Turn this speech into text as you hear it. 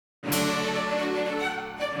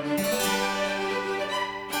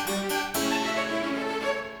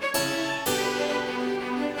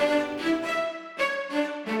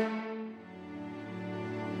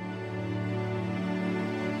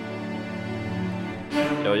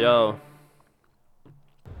Yo, yo.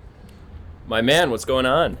 My man, what's going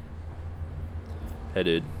on? Hey,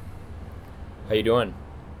 dude. How you doing?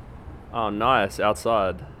 Oh, nice.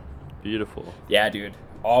 Outside. Beautiful. Yeah, dude.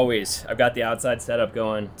 Always. I've got the outside setup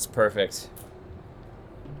going. It's perfect.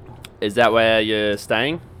 Is that where you're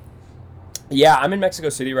staying? Yeah, I'm in Mexico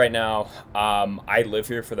City right now. I live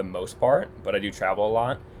here for the most part, but I do travel a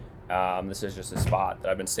lot. This is just a spot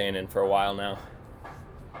that I've been staying in for a while now.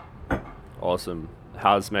 Awesome.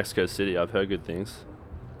 How's Mexico City? I've heard good things.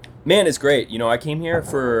 Man, it's great. I came here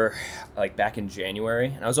for like back in January,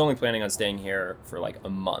 and I was only planning on staying here for like a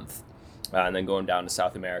month. And then going down to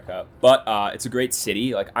South America. But it's a great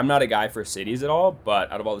city. Like, I'm not a guy for cities at all,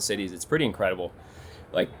 but out of all the cities, it's pretty incredible.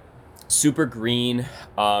 Like, super green.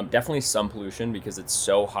 Definitely some pollution because it's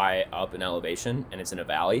so high up in elevation and it's in a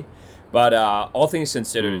valley. But all things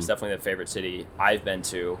considered, it's Mm. definitely the favorite city I've been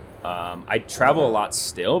to. I travel a lot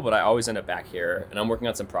still, but I always end up back here, and I'm working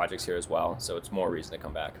on some projects here as well. So it's more reason to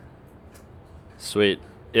come back. Sweet.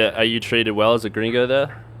 Yeah, are you treated well as a gringo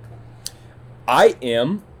there? I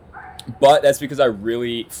am, but that's because I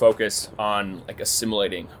really focus on like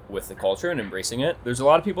assimilating with the culture and embracing it. There's a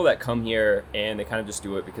lot of people that come here and they kind of just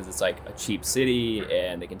do it because it's like a cheap city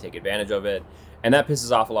and they can take advantage of it. And that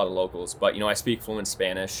pisses off a lot of locals. But I speak fluent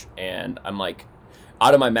Spanish, and I'm like,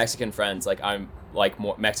 out of my Mexican friends, like I'm like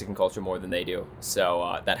more Mexican culture more than they do.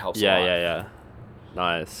 So that helps a Yeah, lot. yeah, yeah.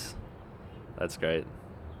 Nice. That's great.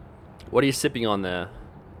 What are you sipping on there?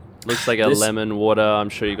 Looks like a This lemon water. I'm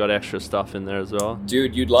sure you got extra stuff in there as well.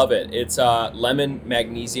 Dude, you'd love it. It's lemon,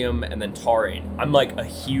 magnesium, and then taurine. I'm like a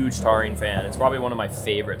huge taurine fan. It's probably one of my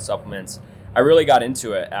favorite supplements. I really got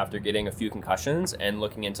into it after getting a few concussions and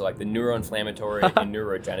looking into like the neuroinflammatory and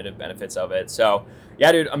neuroregenerative benefits of it. So,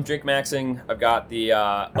 yeah, dude, I'm drink maxing. I've got the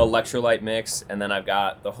electrolyte mix, and then I've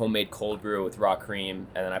got the homemade cold brew with raw cream,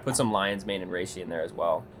 and then I put some lion's mane and reishi in there as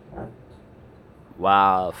well.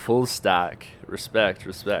 Wow, full stack. Respect,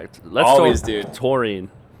 respect. Let's Always, talk dude.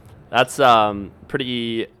 taurine. That's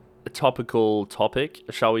pretty topical topic,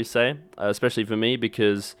 shall we say? Especially for me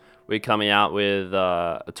because we're coming out with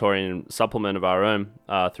a taurine supplement of our own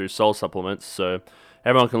through Soul Supplements. So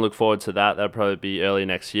everyone can look forward to that. That'll probably be early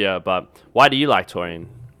next year. But why do you like taurine?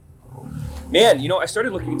 Man, I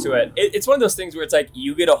started looking into it. It's one of those things where it's like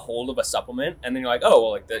you get a hold of a supplement and then you're like, oh,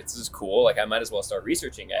 well, like this is cool. Like I might as well start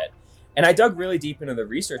researching it. And I dug really deep into the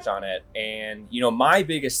research on it. And, my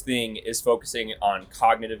biggest thing is focusing on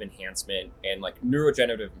cognitive enhancement and like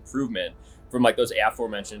neurogenerative improvement from like those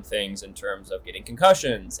aforementioned things in terms of getting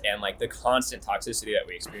concussions and like the constant toxicity that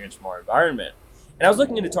we experience from our environment. And I was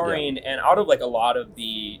looking into Yeah. taurine, and out of like a lot of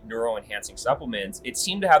the neuro enhancing supplements, it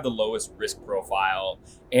seemed to have the lowest risk profile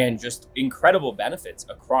and just incredible benefits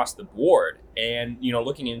across the board. And,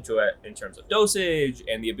 looking into it in terms of dosage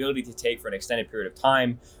and the ability to take for an extended period of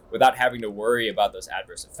time without having to worry about those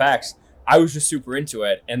adverse effects, I was just super into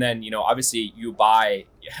it. And then, obviously you buy,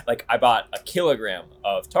 like I bought a kilogram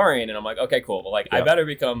of taurine, and I'm like, okay, cool. Well, like I Yeah. better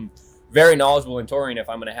become very knowledgeable in taurine if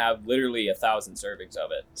I'm going to have literally 1,000 servings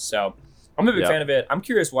of it. So I'm a big Yeah. fan of it. I'm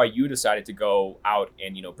curious why you decided to go out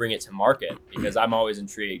and bring it to market, because I'm always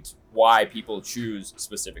intrigued why people choose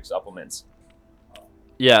specific supplements.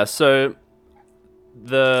 Yeah, so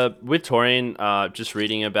the with taurine, just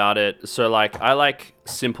reading about it. So like I like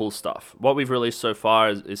simple stuff. What we've released so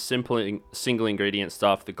far is simple single ingredient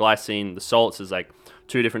stuff. The glycine, the salts is like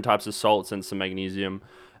two different types of salts and some magnesium.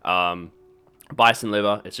 Um, Bison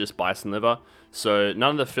liver, it's just bison liver. So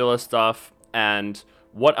none of the filler stuff. And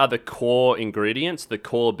what are the core ingredients, the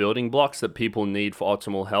core building blocks that people need for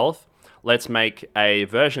optimal health? Let's make a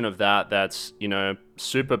version of that that's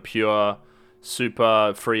super pure,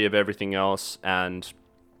 super free of everything else. And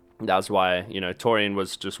that's why taurine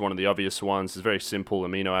was just one of the obvious ones. It's a very simple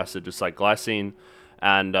amino acid, just like glycine.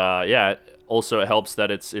 And yeah, also it helps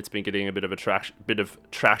that it's been getting a bit of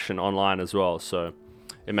traction online as well. So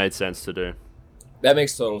it made sense to do. That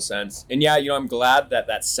makes total sense. And yeah, I'm glad that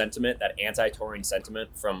that sentiment, that anti-taurine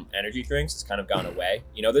sentiment from energy drinks has kind of gone away.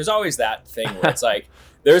 There's always that thing where it's like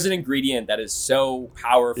there's an ingredient that is so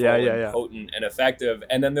powerful Yeah, yeah, and yeah. potent and effective,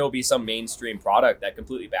 and then there'll be some mainstream product that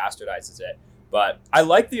completely bastardizes it. But I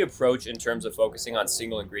like the approach in terms of focusing on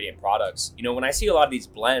single ingredient products. When I see a lot of these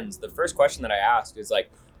blends, the first question that I ask is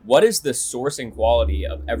like, what is the sourcing quality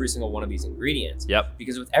of every single one of these ingredients? Yep.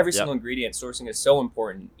 Because with every Yep. single ingredient, sourcing is so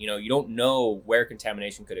important. You don't know where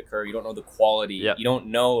contamination could occur. You don't know the quality. Yep. You don't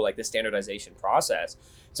know like the standardization process.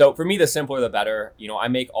 So for me, the simpler the better. I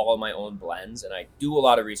make all of my own blends, and I do a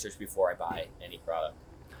lot of research before I buy any product.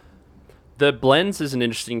 The blends is an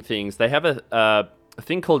interesting thing. They have a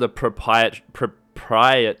thing called a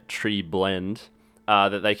proprietary blend,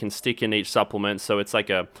 that they can stick in each supplement. So it's like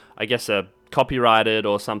I guess a copyrighted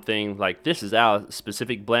or something, like this is our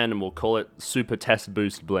specific blend and we'll call it Super Test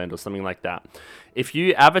Boost Blend or something like that. If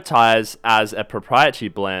you advertise as a proprietary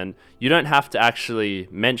blend, you don't have to actually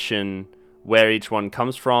mention where each one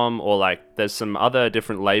comes from, or like there's some other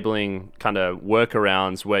different labeling kind of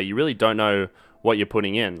workarounds where you really don't know what you're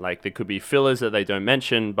putting in. Like there could be fillers that they don't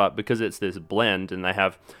mention, but because it's this blend and they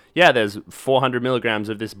have, there's 400 milligrams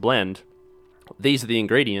of this blend, these are the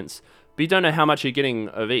ingredients, but you don't know how much you're getting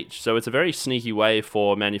of each. So it's a very sneaky way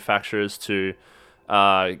for manufacturers to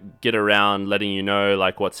get around letting you know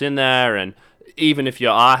like what's in there. And even if you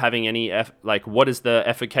are having any like what is the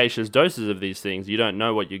efficacious doses of these things, you don't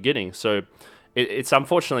know what you're getting. So it's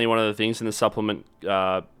unfortunately one of the things in the supplement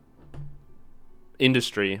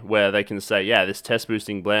industry where they can say, this test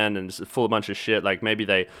boosting blend and it's full of a bunch of shit. Like maybe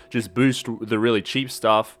they just boost the really cheap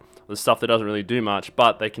stuff, the stuff that doesn't really do much,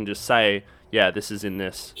 but they can just say, this is in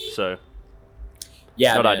this. So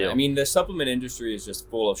yeah, not man. ideal. I mean, the supplement industry is just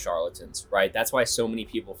full of charlatans, right? That's why so many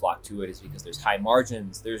people flock to it, is because there's high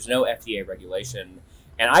margins, there's no FDA regulation.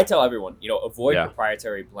 And I tell everyone, avoid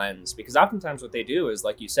proprietary blends, because oftentimes what they do is,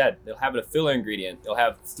 like you said, they'll have a filler ingredient. They'll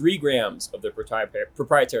have 3 grams of the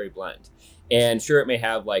proprietary blend. And sure, it may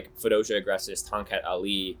have like Fedosia agrestis, Tonkat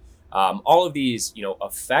Ali, all of these,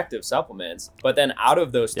 effective supplements. But then out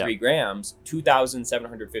of those 3 grams,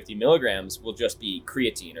 2,750 milligrams will just be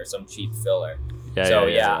creatine or some cheap filler.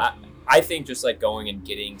 I think just like going and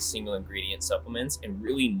getting single ingredient supplements and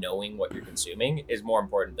really knowing what you're consuming is more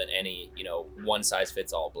important than any, one size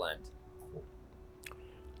fits all blend.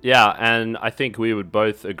 Yeah, and I think we would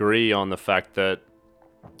both agree on the fact that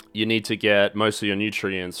you need to get most of your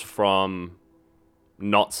nutrients from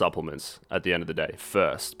not supplements at the end of the day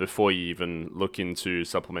first, before you even look into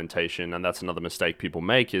supplementation. And that's another mistake people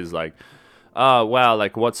make, is like,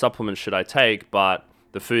 like what supplements should I take? But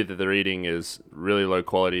the food that they're eating is really low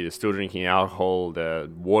quality. They're still drinking alcohol. Their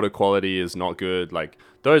water quality is not good. Like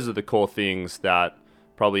those are the core things that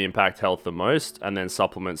probably impact health the most. And then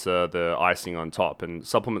supplements are the icing on top. And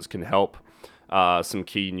supplements can help some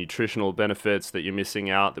key nutritional benefits that you're missing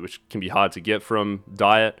out, which can be hard to get from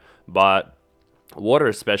diet. But water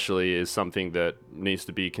especially is something that needs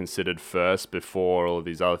to be considered first before all of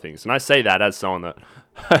these other things. And I say that as someone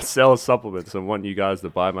that sells supplements and want you guys to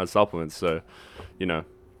buy my supplements. So,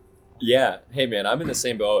 Yeah. Hey, man, I'm in the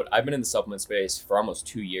same boat. I've been in the supplement space for almost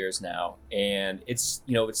 2 years now. And it's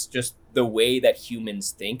just the way that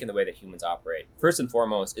humans think and the way that humans operate. First and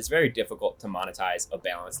foremost, it's very difficult to monetize a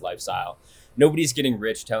balanced lifestyle. Nobody's getting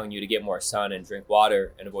rich telling you to get more sun and drink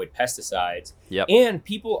water and avoid pesticides. Yep. And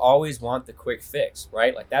people always want the quick fix,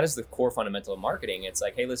 right? Like that is the core fundamental of marketing. It's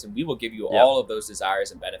like, hey, listen, we will give you all of those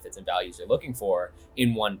desires and benefits and values you're looking for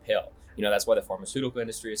in one pill. That's why the pharmaceutical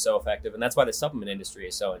industry is so effective, and that's why the supplement industry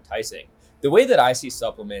is so enticing. The way that I see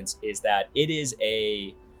supplements is that it is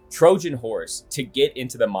a Trojan horse to get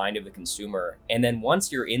into the mind of the consumer. And then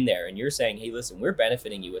once you're in there and you're saying, hey, listen, we're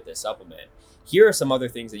benefiting you with this supplement, here are some other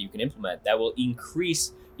things that you can implement that will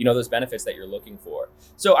increase those benefits that you're looking for.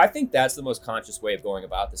 So I think that's the most conscious way of going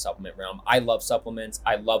about the supplement realm. I love supplements.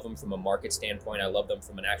 I love them from a market standpoint. I love them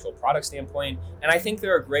from an actual product standpoint. And I think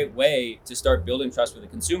they're a great way to start building trust with the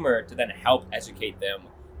consumer to then help educate them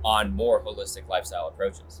on more holistic lifestyle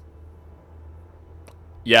approaches.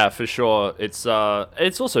 Yeah, for sure. It's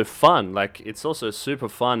also fun. Like it's also super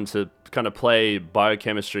fun to kind of play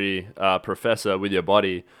biochemistry professor with your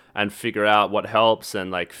body and figure out what helps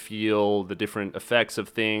and like feel the different effects of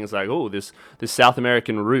things. Like, oh, this South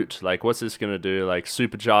American root, like what's this gonna do? Like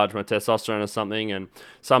supercharge my testosterone or something. And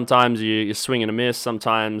sometimes you swing and a miss.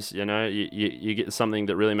 Sometimes you get something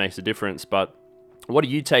that really makes a difference. But what are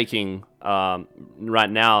you taking right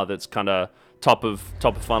now that's kind of top of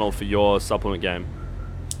funnel for your supplement game?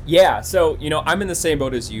 Yeah, so, I'm in the same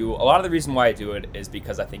boat as you. A lot of the reason why I do it is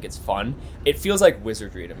because I think it's fun. It feels like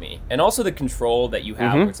wizardry to me. And also the control that you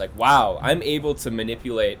have, where it's like, wow, I'm able to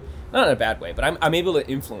manipulate, not in a bad way, but I'm able to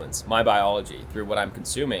influence my biology through what I'm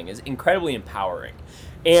consuming is incredibly empowering.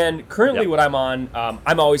 And currently what I'm on,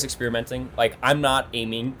 I'm always experimenting. Like, I'm not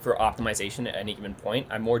aiming for optimization at any given point.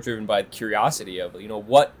 I'm more driven by the curiosity of,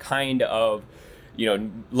 what kind of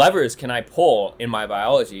levers can I pull in my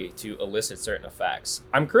biology to elicit certain effects.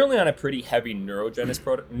 I'm currently on a pretty heavy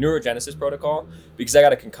neurogenesis protocol because I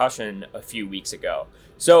got a concussion a few weeks ago.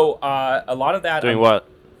 So a lot of that... Doing what?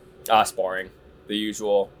 Sparring, the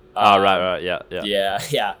usual. Oh, right. Yeah.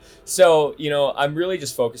 Yeah. So, I'm really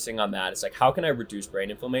just focusing on that. It's like, how can I reduce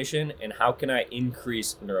brain inflammation and how can I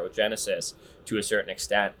increase neurogenesis to a certain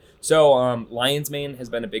extent? So, lion's mane has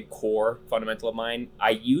been a big core fundamental of mine.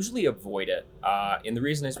 I usually avoid it. And the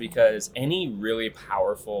reason is because any really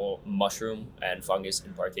powerful mushroom and fungus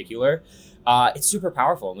in particular, it's super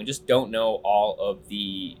powerful. And we just don't know all of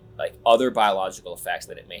the like other biological effects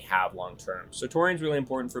that it may have long term. So, taurine's really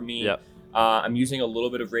important for me. Yep. I'm using a little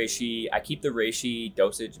bit of reishi. I keep the reishi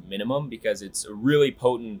dosage minimum because it's a really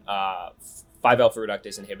potent 5-alpha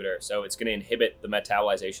reductase inhibitor. So it's going to inhibit the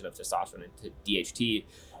metabolization of testosterone into DHT.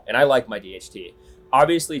 And I like my DHT.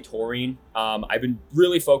 Obviously, taurine. I've been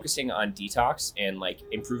really focusing on detox and like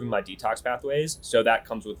improving my detox pathways. So that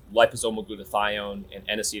comes with liposomal glutathione and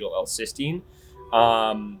N-acetyl L-cysteine.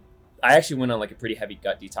 I actually went on like a pretty heavy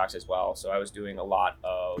gut detox as well. So I was doing a lot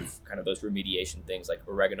of kind of those remediation things like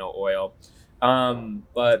oregano oil.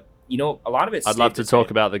 But a lot of it. I'd love to talk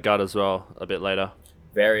about the gut as well a bit later.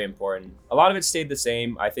 Very important. A lot of it stayed the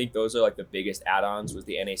same. I think those are like the biggest add-ons was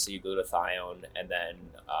the NAC glutathione and then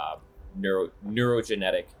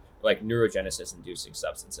neurogenetic, like neurogenesis inducing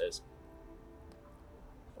substances.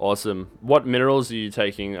 Awesome. What minerals are you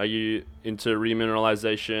taking? Are you into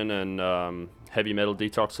remineralization and heavy metal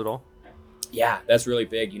detox at all? Yeah, that's really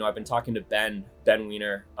big. I've been talking to Ben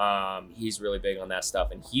Weiner. He's really big on that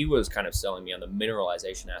stuff. And he was kind of selling me on the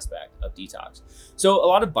mineralization aspect of detox. So a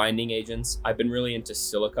lot of binding agents. I've been really into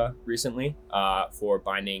silica recently for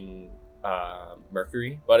binding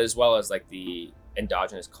mercury, but as well as like the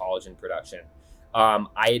endogenous collagen production.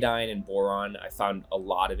 Iodine and boron, I found a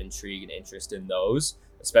lot of intrigue and interest in those,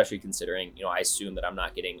 especially considering, I assume that I'm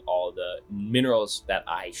not getting all the minerals that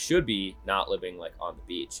I should be not living like on the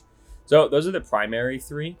beach. So those are the primary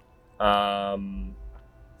three. I'm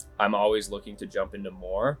always looking to jump into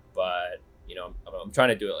more, but I'm trying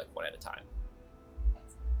to do it like one at a time.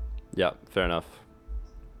 Yeah, fair enough.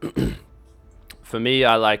 For me,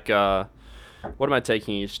 I like what am I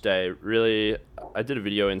taking each day? Really, I did a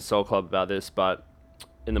video in Soul Club about this, but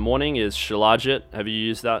in the morning is Shilajit. Have you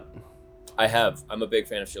used that? I have. I'm a big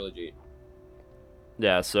fan of Shilajit.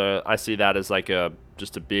 Yeah, so I see that as like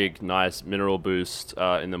just a big, nice mineral boost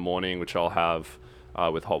in the morning, which I'll have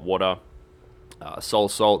with hot water. Soul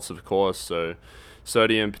salts, of course, so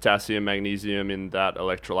sodium, potassium, magnesium in that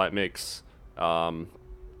electrolyte mix.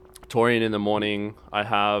 Taurine in the morning I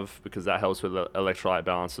have because that helps with electrolyte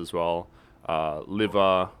balance as well.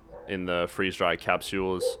 Liver in the freeze-dried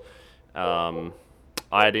capsules.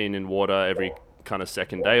 Iodine in water every kind of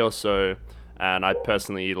second day or so. And I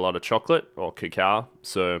personally eat a lot of chocolate or cacao.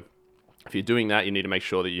 So if you're doing that, you need to make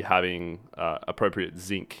sure that you're having appropriate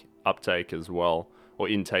zinc uptake as well, or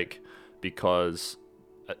intake, because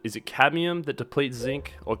is it cadmium that depletes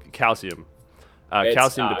zinc or calcium?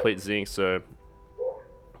 Calcium depletes zinc, so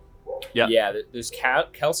yeah. Yeah, there's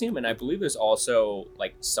calcium, and I believe there's also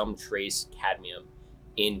like some trace cadmium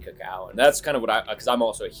in cacao. And that's kind of what because I'm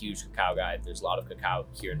also a huge cacao guy. There's a lot of cacao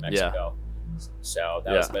here in Mexico. Yeah. So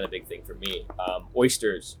that has been a big thing for me.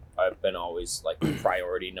 Oysters have been always like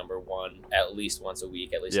priority number one, at least once a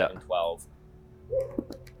week, at least having 12.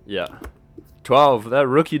 Yeah. 12, they're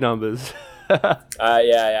rookie numbers.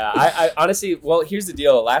 Yeah. I honestly, well, here's the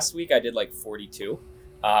deal. Last week I did like 42.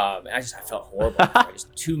 And I felt horrible.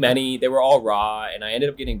 Just too many. They were all raw, and I ended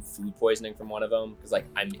up getting food poisoning from one of them because like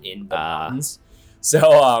I'm in the mountains.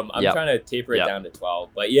 So I'm trying to taper it down to 12.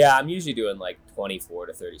 But yeah, I'm usually doing like 24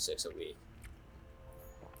 to 36 a week.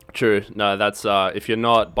 True. No, that's if you're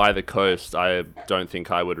not by the coast, I don't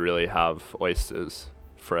think I would really have oysters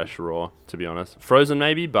fresh raw, to be honest. Frozen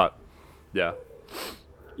maybe, but yeah.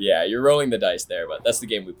 Yeah, you're rolling the dice there, but that's the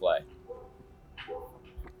game we play.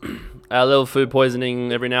 A little food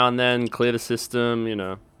poisoning every now and then, clear the system,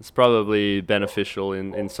 it's probably beneficial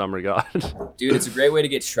in some regard. Dude, it's a great way to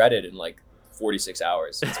get shredded in like 46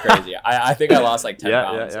 hours. It's crazy. I think I lost like 10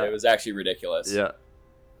 pounds. Yeah. It was actually ridiculous.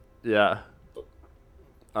 Yeah.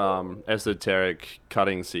 Esoteric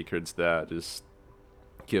cutting secrets there. Just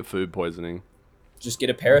get food poisoning. Just get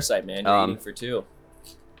a parasite, man. You're eating for two.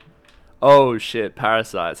 Oh shit,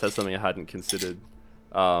 parasites. That's something I hadn't considered.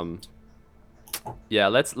 Yeah,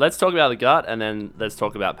 let's talk about the gut and then let's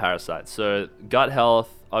talk about parasites. So gut health,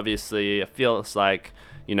 obviously, I feel it's like,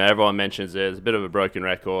 everyone mentions it. It's a bit of a broken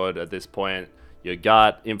record at this point. Your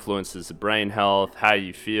gut influences the brain health, how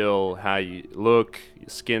you feel, how you look, your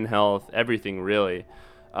skin health, everything really.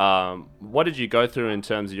 What did you go through in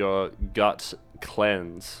terms of your gut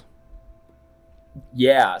cleanse?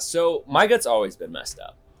 Yeah, so my gut's always been messed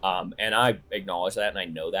up. And I acknowledge that and I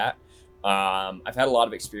know that. I've had a lot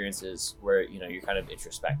of experiences where, you're kind of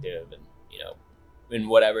introspective and, in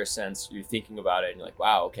whatever sense you're thinking about it and you're like,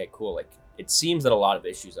 wow, okay, cool. Like it seems that a lot of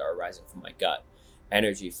issues are arising from my gut,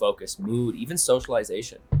 energy, focus, mood, even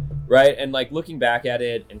socialization. Right. And like looking back at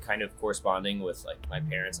it and kind of corresponding with like my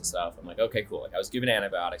parents and stuff, I'm like, okay, cool. Like I was given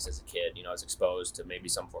antibiotics as a kid, I was exposed to maybe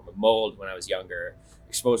some form of mold when I was younger,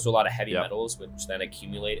 exposed to a lot of heavy metals, which then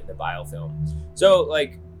accumulate in the biofilm. So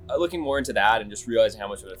like looking more into that and just realizing how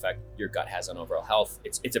much of an effect your gut has on overall health,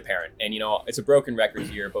 it's apparent. And, it's a broken record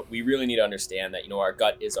here, but we really need to understand that, our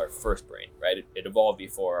gut is our first brain, right? It evolved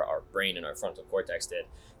before our brain and our frontal cortex did.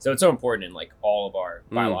 So it's so important in like all of our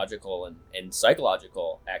biological and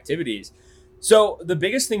psychological activities. So the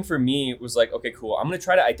biggest thing for me was like, okay, cool. I'm going to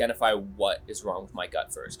try to identify what is wrong with my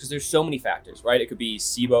gut first, because there's so many factors, right? It could be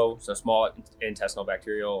SIBO, so small intestinal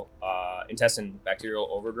bacterial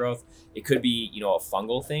overgrowth. It could be, a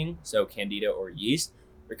fungal thing, so candida or yeast.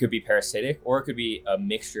 It could be parasitic, or it could be a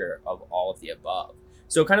mixture of all of the above.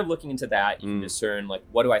 So kind of looking into that, you can discern like,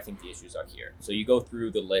 what do I think the issues are here? So you go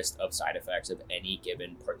through the list of side effects of any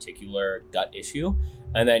given particular gut issue,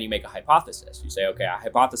 and then you make a hypothesis. You say, okay, I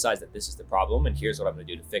hypothesize that this is the problem, and here's what I'm going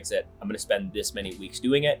to do to fix it. I'm going to spend this many weeks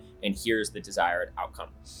doing it, and here's the desired outcome.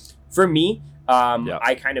 For me,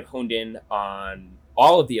 I kind of honed in on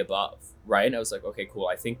all of the above, right? And I was like, okay, cool.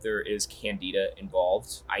 I think there is candida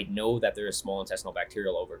involved. I know that there is small intestinal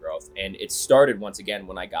bacterial overgrowth. And it started once again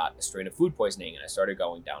when I got a strain of food poisoning, and I started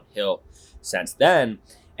going downhill since then.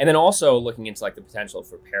 And then also looking into like the potential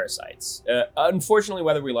for parasites. Unfortunately,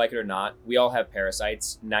 whether we like it or not, we all have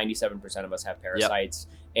parasites. 97% of us have parasites.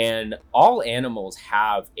 And all animals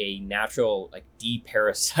have a natural like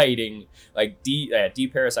deparasiting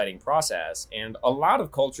process. And a lot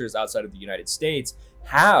of cultures outside of the United States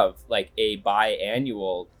have like a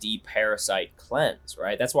biannual deparasite cleanse,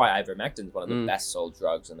 right? That's why ivermectin is one of the best sold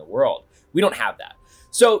drugs in the world. We don't have that.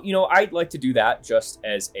 So, I'd like to do that just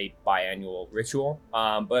as a biannual ritual.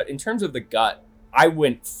 But in terms of the gut, I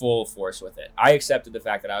went full force with it. I accepted the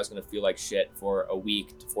fact that I was going to feel like shit for a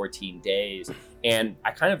week to 14 days. And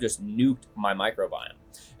I kind of just nuked my microbiome.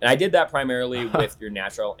 And I did that primarily with your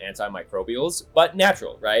natural antimicrobials, but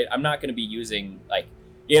natural, right? I'm not going to be using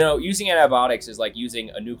using antibiotics is like using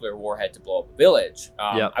a nuclear warhead to blow up a village.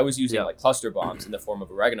 I was using like cluster bombs in the form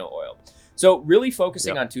of oregano oil. So really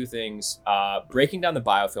focusing on two things, breaking down the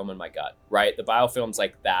biofilm in my gut, right? The biofilm's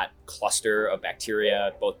like that cluster of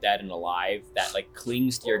bacteria, both dead and alive, that like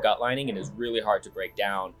clings to your gut lining and is really hard to break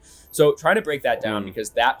down. So trying to break that down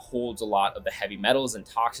because that holds a lot of the heavy metals and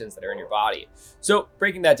toxins that are in your body. So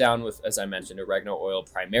breaking that down with, as I mentioned, oregano oil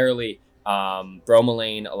primarily,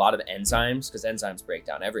 bromelain, a lot of enzymes, because enzymes break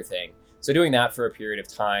down everything. So doing that for a period of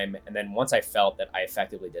time, and then once I felt that I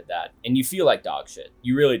effectively did that, and you feel like dog shit,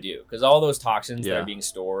 you really do, because all those toxins that are being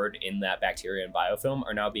stored in that bacteria and biofilm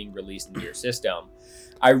are now being released into your system.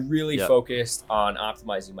 I really focused on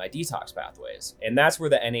optimizing my detox pathways, and that's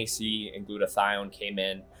where the NAC and glutathione came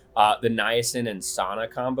in. The niacin and sauna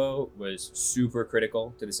combo was super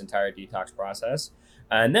critical to this entire detox process.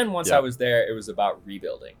 And then once I was there, it was about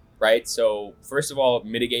rebuilding. Right. So first of all,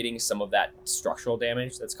 mitigating some of that structural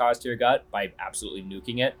damage that's caused to your gut by absolutely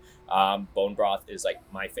nuking it. Bone broth is like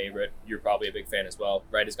my favorite. You're probably a big fan as well,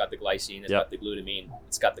 right? It's got the glycine, it's got the glutamine,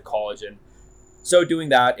 it's got the collagen. So doing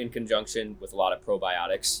that in conjunction with a lot of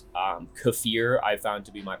probiotics. Kefir I found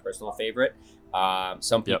to be my personal favorite.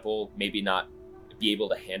 Some people maybe not be able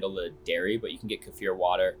to handle the dairy, but you can get kefir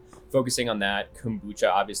water. Focusing on that, kombucha,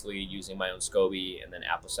 obviously using my own SCOBY, and then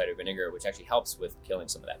apple cider vinegar, which actually helps with killing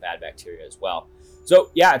some of that bad bacteria as well. So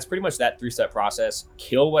yeah, it's pretty much that 3-step process.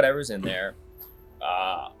 Kill whatever's in there,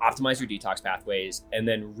 optimize your detox pathways, and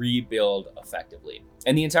then rebuild effectively.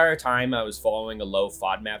 And the entire time I was following a low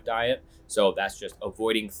FODMAP diet. So that's just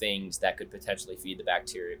avoiding things that could potentially feed the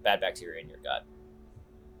bad bacteria in your gut.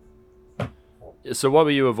 So what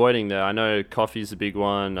were you avoiding there? I know coffee's a big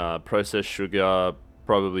one, processed sugar,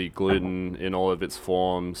 probably gluten in all of its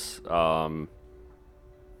forms. They're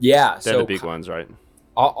the big ones, right?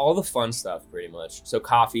 All the fun stuff, pretty much. So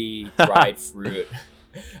coffee, dried fruit,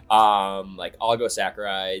 like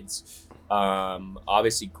oligosaccharides,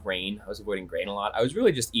 obviously grain. I was avoiding grain a lot. I was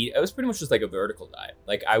really just it was pretty much just like a vertical diet.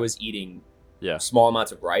 Like I was eating small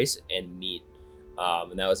amounts of rice and meat,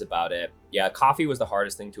 and that was about it. Yeah, coffee was the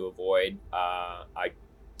hardest thing to avoid. I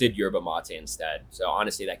did yerba mate instead. So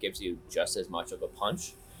honestly, that gives you just as much of a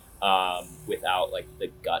punch without like the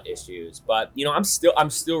gut issues. But I'm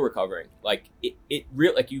still recovering. Like it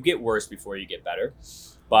really, like you get worse before you get better.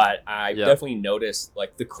 But I definitely noticed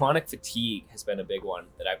like the chronic fatigue has been a big one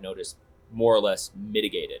that I've noticed more or less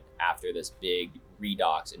mitigated after this big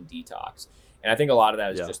redox and detox. And I think a lot of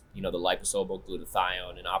that is just, the liposomal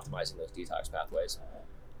glutathione and optimizing those detox pathways.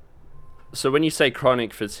 So when you say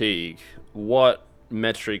chronic fatigue, what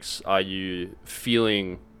metrics are you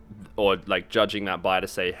feeling or like judging that by to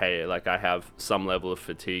say, hey, like I have some level of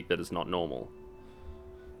fatigue that is not normal?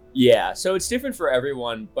 Yeah, so it's different for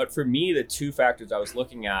everyone, but for me, the two factors I was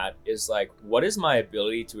looking at is like, what is my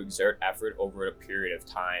ability to exert effort over a period of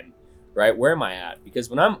time, right? Where am I at? Because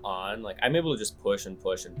when I'm on, like, I'm able to just push and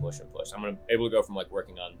push and push and push. Able to go from like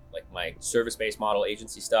working on like my service-based model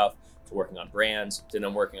agency stuff to working on brands, to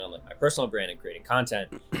then working on like my personal brand and creating content,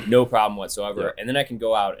 no problem Yeah. whatsoever. And then I can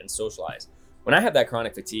go out and socialize. When I have that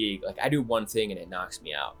chronic fatigue, like I do one thing and it knocks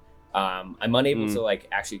me out. I'm unable Mm. to like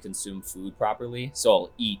actually consume food properly, so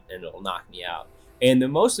I'll eat and it'll knock me out. And the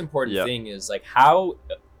most important Yeah. thing is like how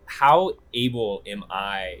able am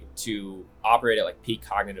I to operate at like peak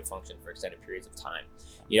cognitive function for extended periods of time?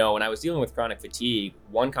 You know, when I was dealing with chronic fatigue,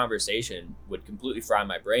 one conversation would completely fry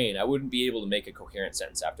my brain. I wouldn't be able to make a coherent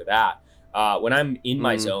sentence after that. When I'm in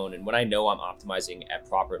my Mm. zone and when I know I'm optimizing at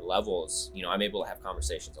proper levels, you know, I'm able to have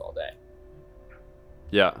conversations all day.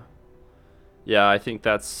 Yeah. Yeah, I think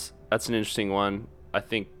that's an interesting one. I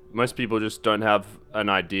think most people just don't have an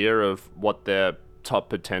idea of what their top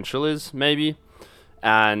potential is, maybe.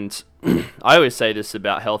 And I always say this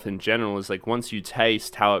about health in general is like once you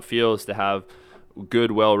taste how it feels to have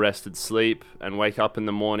good, well rested sleep and wake up in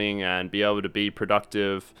the morning and be able to be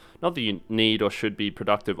productive, not that you need or should be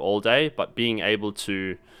productive all day, but being able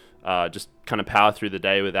to just kind of power through the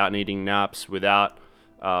day without needing naps, without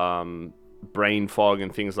brain fog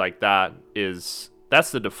and things like that,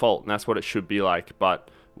 that's the default and that's what it should be like. But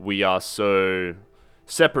we are so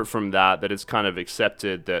separate from that that it's kind of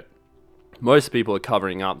accepted that most people are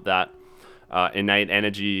covering up that innate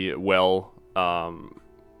energy well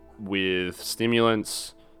with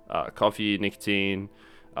stimulants, coffee, nicotine,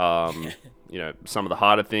 some of the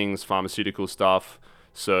harder things, pharmaceutical stuff.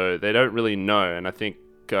 So they don't really know. And I think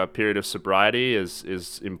a period of sobriety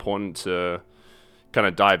is important to kind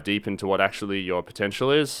of dive deep into what actually your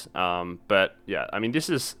potential is. But yeah, I mean,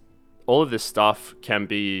 all of this stuff can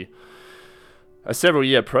be a several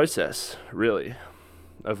year process, really,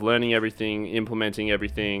 of learning everything, implementing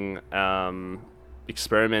everything,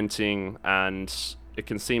 experimenting, and it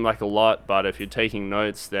can seem like a lot, but if you're taking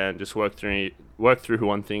notes, then just work through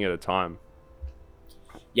one thing at a time.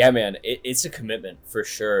 Yeah, man, it's a commitment for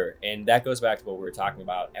sure. And that goes back to what we were talking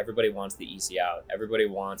about. Everybody wants the easy out. Everybody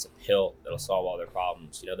wants a pill that'll solve all their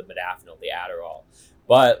problems, you know, the modafinil, the Adderall.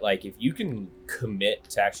 But like if you can commit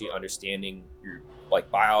to actually understanding your like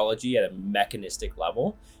biology at a mechanistic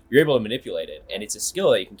level, you're able to manipulate it. And it's a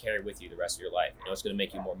skill that you can carry with you the rest of your life. You know, it's gonna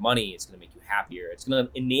make you more money, it's gonna make you happier, it's gonna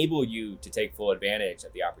enable you to take full advantage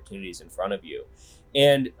of the opportunities in front of you.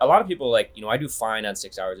 And a lot of people like, you know, I do fine on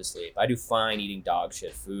 6 hours of sleep. I do fine eating dog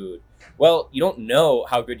shit food. Well, you don't know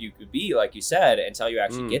how good you could be, like you said, until you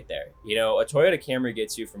actually Mm, get there. You know, a Toyota Camry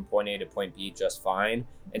gets you from point A to point B just fine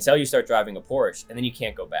until you start driving a Porsche, and then you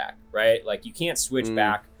can't go back, right? Like you can't switch mm,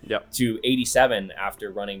 back yep. to 87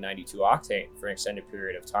 after running 92 octane for an extended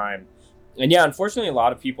period of time. And yeah, unfortunately, a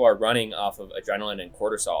lot of people are running off of adrenaline and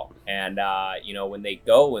cortisol. And, you know, when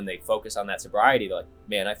they focus on that sobriety, they're like,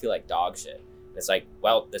 man, I feel like dog shit. It's like,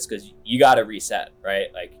 well, that's because you got to reset, right?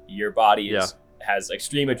 Like your body Yeah. has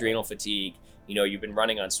extreme adrenal fatigue. You know, you've been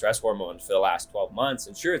running on stress hormones for the last 12 months,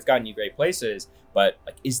 and sure, it's gotten you great places, but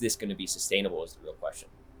like, is this going to be sustainable? Is the real question.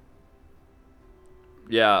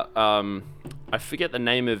 Yeah. I forget the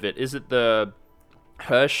name of it. Is it the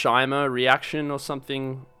Hersheimer reaction or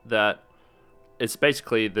something? That it's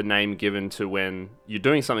basically the name given to when you're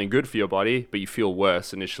doing something good for your body, but you feel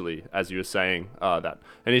worse initially, as you were saying, that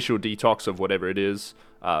initial detox of whatever it is,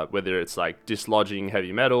 whether it's like dislodging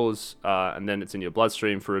heavy metals, and then it's in your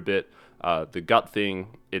bloodstream for a bit, the gut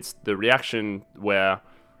thing, it's the reaction where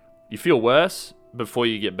you feel worse before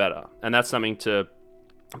you get better. And that's something to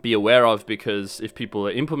be aware of, because if people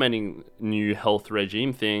are implementing new health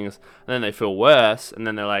regime things and then they feel worse and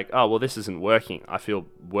then they're like, oh well, this isn't working, I feel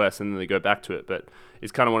worse, and then they go back to it. But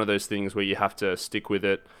it's kind of one of those things where you have to stick with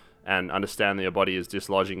it and understand that your body is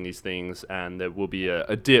dislodging these things, and there will be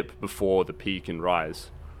a dip before the peak and rise.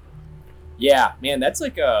 Yeah, man, that's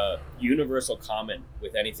like a universal comment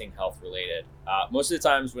with anything health related. Most of the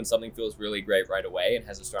times when something feels really great right away and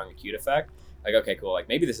has a strong acute effect, like, okay, cool, like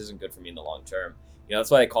maybe this isn't good for me in the long term. You know,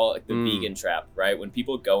 that's why they call it like the Mm, vegan trap, right? When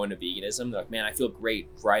people go into veganism, they're like, man, I feel great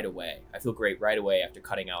right away. I feel great right away after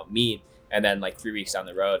cutting out meat. And then like 3 weeks down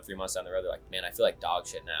the road, 3 months down the road, they're like, man, I feel like dog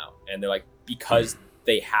shit now. And they're like, because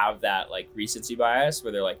they have that like recency bias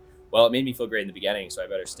where they're like, well, it made me feel great in the beginning, so I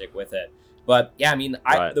better stick with it. But yeah, I mean,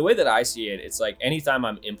 right. the way that I see it, it's like anytime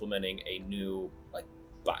I'm implementing a new, like,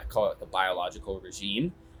 call it like a biological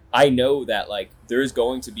regime, I know that like there's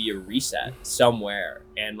going to be a reset somewhere,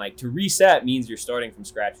 and like to reset means you're starting from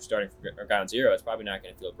scratch, you're starting from ground zero. It's probably not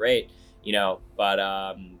going to feel great,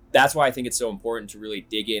 but that's why I think it's so important to really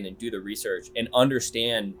dig in and do the research and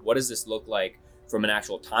understand what does this look like from an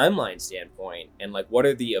actual timeline standpoint, and like what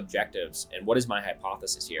are the objectives and what is my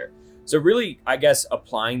hypothesis here. So really, I guess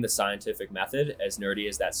applying the scientific method, as nerdy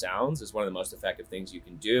as that sounds, is one of the most effective things you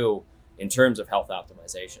can do in terms of health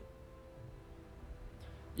optimization.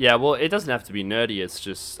 Yeah, well, it doesn't have to be nerdy. It's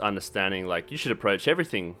just understanding, like, you should approach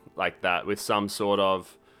everything like that with some sort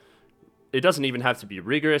of. It doesn't even have to be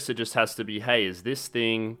rigorous. It just has to be, hey, is this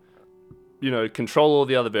thing, control all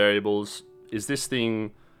the other variables. Is this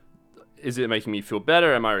thing, is it making me feel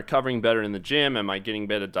better? Am I recovering better in the gym? Am I getting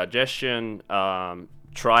better digestion?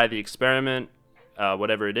 Try the experiment,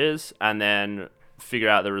 whatever it is, and then figure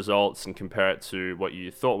out the results and compare it to what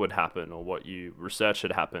you thought would happen or what you researched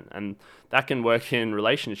had happen. And that can work in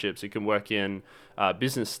relationships. It can work in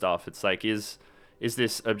business stuff. It's like, is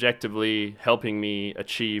this objectively helping me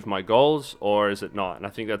achieve my goals, or is it not? And I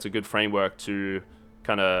think that's a good framework to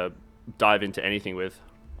kind of dive into anything with.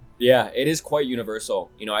 Yeah, it is quite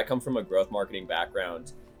universal. I come from a growth marketing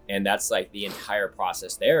background, and that's like the entire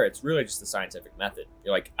process there. It's really just the scientific method.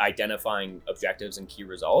 You're like identifying objectives and key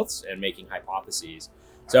results and making hypotheses.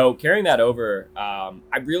 So carrying that over,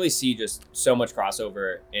 I really see just so much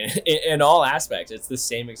crossover in all aspects. It's the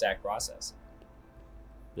same exact process.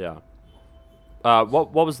 Yeah.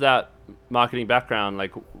 What was that marketing background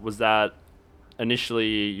like? Was that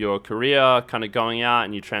initially your career kind of going out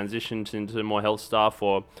and you transitioned into more health stuff,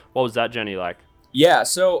 or what was that journey like? Yeah,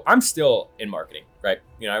 so I'm still in marketing, right?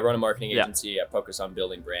 I run a marketing agency. I focus on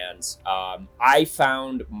building brands. I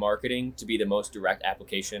found marketing to be the most direct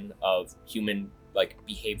application of human like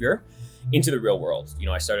behavior into the real world.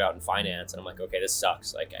 I started out in finance, and I'm like, okay, this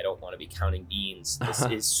sucks. Like, I don't want to be counting beans. This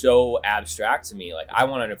is so abstract to me. Like, I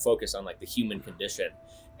wanted to focus on like the human condition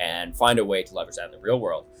and find a way to leverage that in the real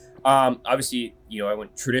world. Obviously, I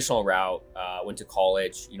went traditional route, went to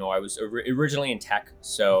college. I was originally in tech.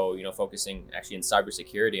 So, focusing actually in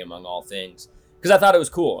cybersecurity among all things, because I thought it was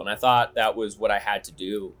cool. And I thought that was what I had to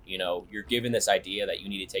do. You're given this idea that you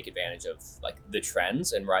need to take advantage of like the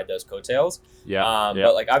trends and ride those coattails. Yeah.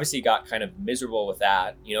 But like obviously got kind of miserable with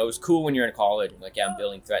that. It was cool when you're in college and like, yeah, I'm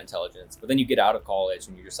building threat intelligence. But then you get out of college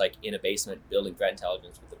and you're just like in a basement building threat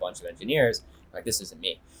intelligence with a bunch of engineers. Like, this isn't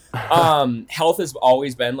me. Health has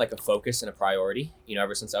always been like a focus and a priority,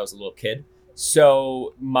 ever since I was a little kid.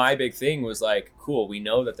 So my big thing was like, cool, we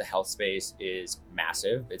know that the health space is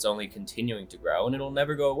massive. It's only continuing to grow, and it'll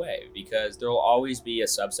never go away because there will always be a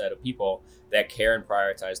subset of people that care and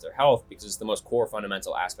prioritize their health because it's the most core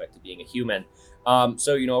fundamental aspect of being a human.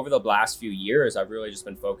 So, over the last few years, I've really just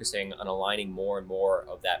been focusing on aligning more and more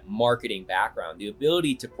of that marketing background, the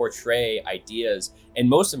ability to portray ideas, and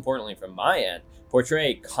most importantly from my end,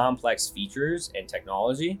 portray complex features and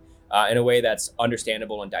technology in a way that's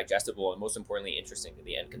understandable and digestible, and most importantly, interesting to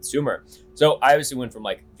the end consumer. So I obviously went from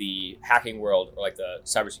like the hacking world or like the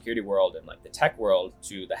cybersecurity world and like the tech world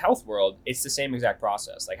to the health world. It's the same exact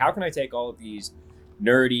process. Like, how can I take all of these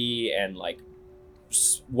nerdy and like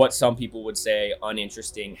what some people would say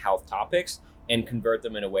uninteresting health topics and convert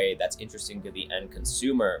them in a way that's interesting to the end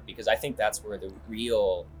consumer? Because I think that's where the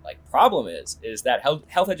real like problem is that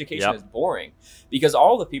health education is boring, because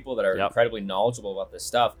all the people that are incredibly knowledgeable about this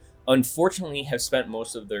stuff unfortunately have spent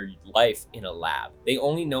most of their life in a lab. They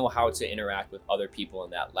only know how to interact with other people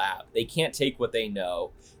in that lab. They can't take what they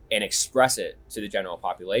know and express it to the general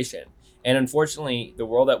population. And unfortunately, the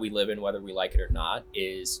world that we live in, whether we like it or not,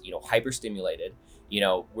 is, hyper stimulated.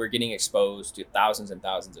 We're getting exposed to thousands and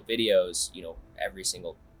thousands of videos, every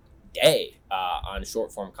single day on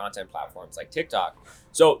short form content platforms like TikTok.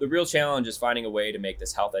 So the real challenge is finding a way to make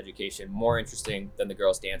this health education more interesting than the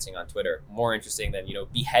girls dancing on Twitter, more interesting than,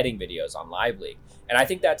 beheading videos on Live League. And I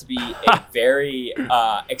think that to be a very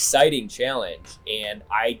exciting challenge. And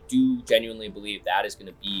I do genuinely believe that is going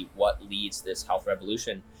to be what leads this health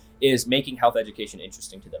revolution, is making health education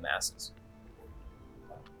interesting to the masses.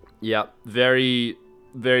 Yeah, very,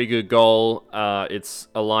 very good goal. It's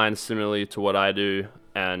aligned similarly to what I do,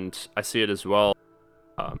 and I see it as well.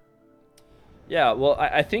 Yeah, well,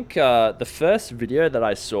 I think the first video that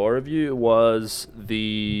I saw of you was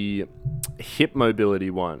the hip mobility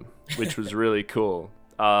one, which was really cool.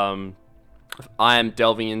 I am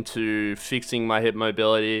delving into fixing my hip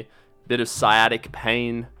mobility, bit of sciatic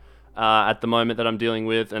pain at the moment that I'm dealing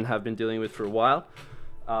with and have been dealing with for a while.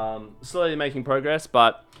 Slowly making progress,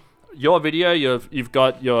 but your video, you've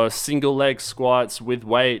got your single leg squats with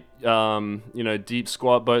weight, deep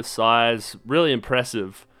squat both sides, really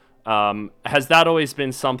impressive. Has that always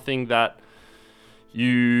been something that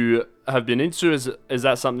you have been into? Is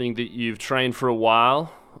that something that you've trained for a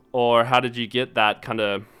while, or how did you get that kind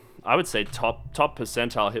of, I would say, top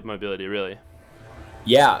percentile hip mobility? Really?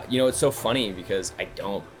 Yeah, it's so funny because I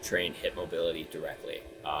don't train hip mobility directly.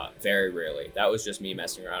 Very rarely. That was just me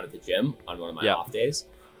messing around at the gym on one of my Yeah. off days.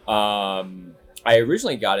 I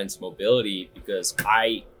originally got into mobility because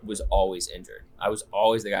I was always injured. I was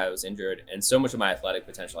always the guy that was injured, and so much of my athletic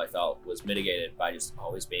potential I felt was mitigated by just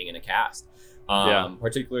always being in a cast. Yeah.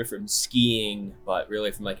 Particularly from skiing, but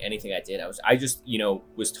really from like anything I did, I just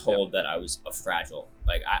was told that I was a fragile.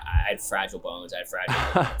 Like I had fragile bones, I had fragile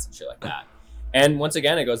ligaments and shit like that. And once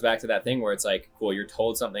again, it goes back to that thing where it's like, cool, you're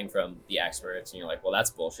told something from the experts, and you're like, well, that's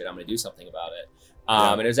bullshit. I'm going to do something about it.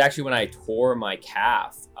 Yeah. And it was actually when I tore my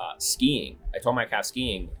calf skiing. I tore my calf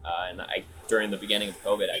skiing, and during the beginning of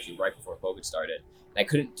COVID, actually right before COVID started, and I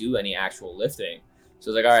couldn't do any actual lifting. So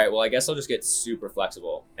I was like, all right, well, I guess I'll just get super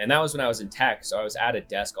flexible. And that was when I was in tech, so I was at a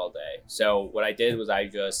desk all day. So what I did was I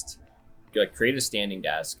just created a standing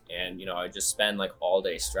desk, and I would just spend like all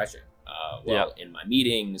day stretching. In my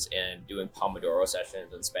meetings and doing Pomodoro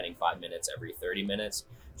sessions and spending 5 minutes every 30 minutes,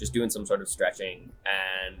 just doing some sort of stretching.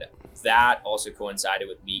 And that also coincided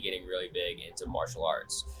with me getting really big into martial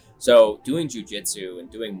arts. So doing jujitsu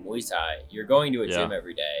and doing Muay Thai, you're going to a gym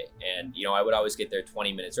every day. And, I would always get there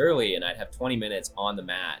 20 minutes early, and I'd have 20 minutes on the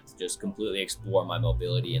mat to just completely explore my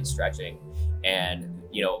mobility and stretching. And,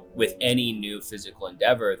 with any new physical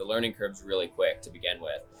endeavor, the learning curve's really quick to begin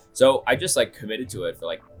with. So I just committed to it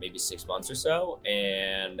for maybe 6 months or so.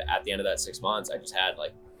 And at the end of that 6 months, I just had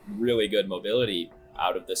really good mobility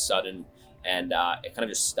out of the sudden, and it kind of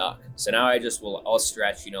just stuck. So now I'll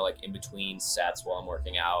stretch, in between sets while I'm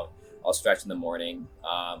working out. I'll stretch in the morning.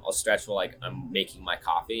 I'll stretch while I'm making my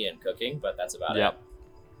coffee and cooking, but that's about it.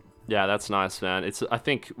 Yeah, that's nice, man. I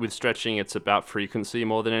think with stretching, it's about frequency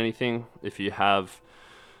more than anything. If you have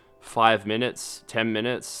 5 minutes, 10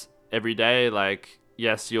 minutes every day,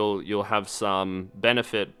 yes, you'll have some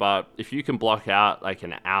benefit, but if you can block out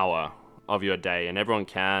an hour of your day, and everyone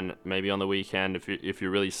can, maybe on the weekend if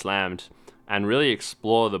you're really slammed, and really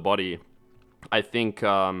explore the body, I think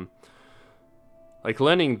learning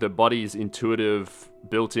the body's intuitive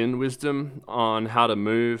built-in wisdom on how to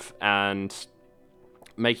move, and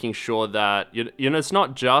making sure that it's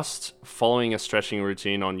not just following a stretching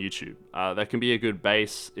routine on YouTube. That can be a good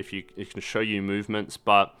base if it can show you movements,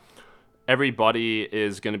 but every body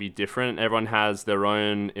is going to be different. Everyone has their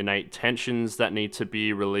own innate tensions that need to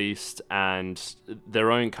be released, and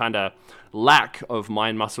their own kind of lack of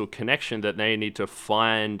mind-muscle connection that they need to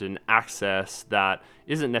find and access, that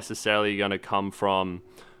isn't necessarily going to come from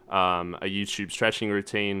a YouTube stretching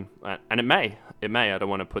routine. And it may, I don't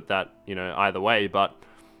want to put that, either way, but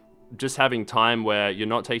just having time where you're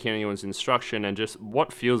not taking anyone's instruction, and just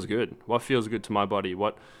what feels good to my body,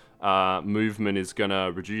 what movement is gonna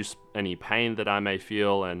reduce any pain that I may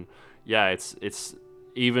feel. And yeah, it's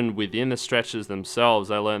even within the stretches themselves.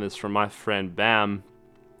 I learned this from my friend Bam.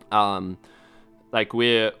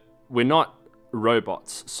 We're not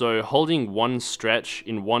robots, so holding one stretch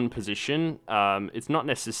in one position, it's not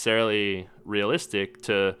necessarily realistic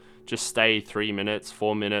to just stay 3 minutes,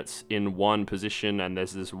 4 minutes in one position, and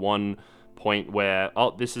there's this one point where,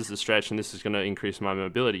 this is the stretch and this is going to increase my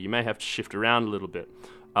mobility. You may have to shift around a little bit.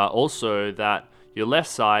 Also, that your left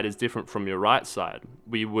side is different from your right side.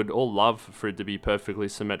 We would all love for it to be perfectly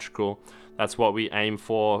symmetrical. That's what we aim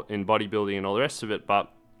for in bodybuilding and all the rest of it. But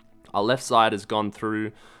our left side has gone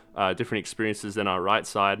through different experiences than our right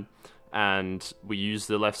side, and we use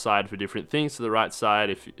the left side for different things. So the right side,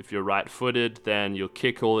 if you're right-footed, then you'll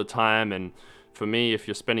kick all the time. And for me, if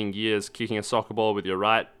you're spending years kicking a soccer ball with your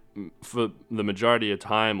right for the majority of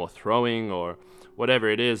time, or throwing, or whatever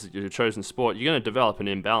it is, your chosen sport, you're going to develop an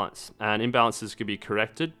imbalance. And imbalances can be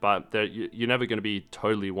corrected, but you're never going to be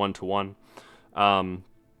totally one-to-one.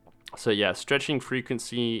 So yeah, stretching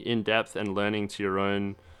frequency, in depth, and learning to your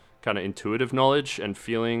own kind of intuitive knowledge and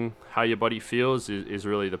feeling how your body feels is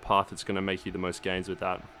really the path that's going to make you the most gains with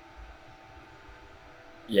that.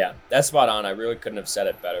 Yeah, that's spot on. I really couldn't have said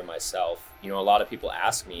it better myself. A lot of people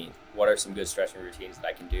ask me, what are some good stretching routines that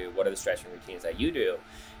I can do? What are the stretching routines that you do?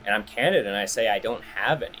 And I'm candid and I say I don't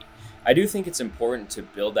have any. I do think it's important to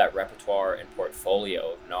build that repertoire and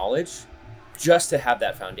portfolio of knowledge, just to have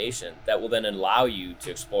that foundation that will then allow you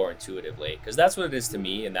to explore intuitively. Because that's what it is to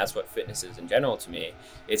me, and that's what fitness is in general to me.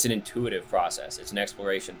 It's an intuitive process. It's an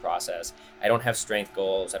exploration process. I don't have strength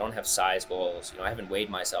goals. I don't have size goals. I haven't weighed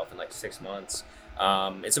myself in 6 months.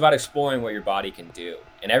 It's about exploring what your body can do.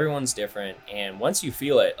 And everyone's different. And once you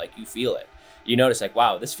feel it, you feel it. you notice like,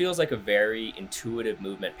 wow, this feels like a very intuitive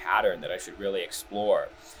movement pattern that I should really explore.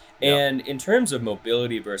 Yeah. And in terms of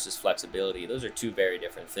mobility versus flexibility, those are two very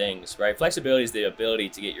different things, right? Flexibility is the ability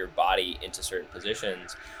to get your body into certain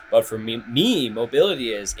positions. But for me,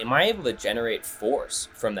 mobility is, am I able to generate force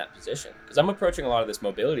from that position? Because I'm approaching a lot of this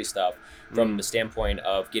mobility stuff from the standpoint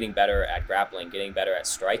of getting better at grappling, getting better at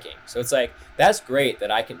striking. So it's like, that's great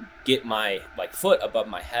that I can get my like foot above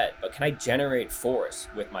my head, but can I generate force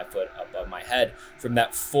with my foot above my head from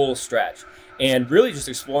that full stretch? And really just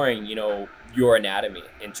exploring, your anatomy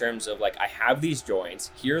in terms of like, I have these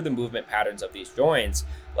joints, here are the movement patterns of these joints,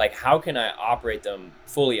 like how can I operate them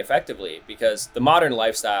fully effectively? Because the modern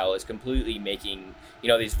lifestyle is completely making,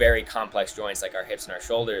 these very complex joints like our hips and our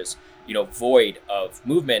shoulders, void of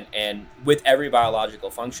movement. And with every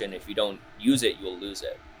biological function, if you don't use it, you'll lose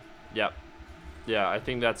it. Yep. Yeah, I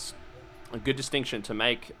think that's a good distinction to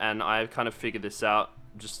make. And I've kind of figured this out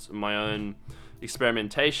just my own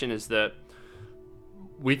experimentation, is that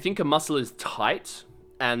we think a muscle is tight,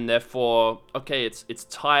 and therefore, okay, it's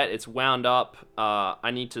tight, it's wound up,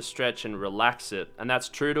 I need to stretch and relax it. And that's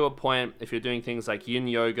true to a point. If you're doing things like yin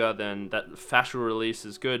yoga, then that fascial release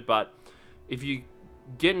is good. But if you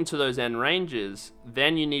get into those end ranges,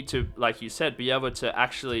 then you need to, like you said, be able to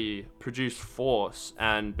actually produce force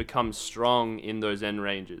and become strong in those end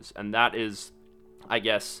ranges. And that is, I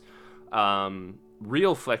guess,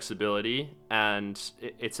 real flexibility, and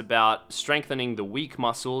it's about strengthening the weak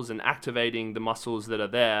muscles and activating the muscles that are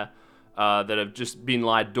there, that have just been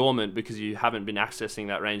lied dormant because you haven't been accessing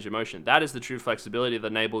that range of motion. That is the true flexibility that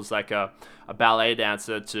enables like a ballet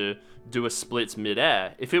dancer to do a splits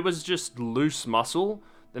midair. If it was just loose muscle,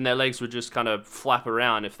 then their legs would just kind of flap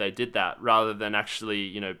around if they did that, rather than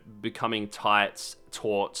actually, becoming tight,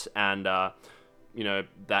 taut, and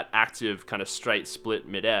that active kind of straight split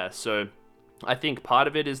midair. So I think part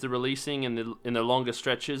of it is the releasing in the longer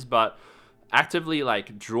stretches, but actively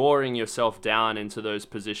like drawing yourself down into those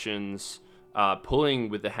positions, pulling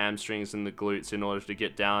with the hamstrings and the glutes in order to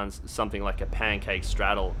get down something like a pancake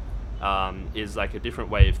straddle, is like a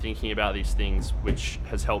different way of thinking about these things, which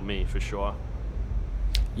has helped me for sure.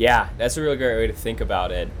 Yeah, that's a really great way to think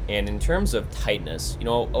about it. And in terms of tightness, a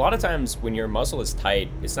lot of times when your muscle is tight,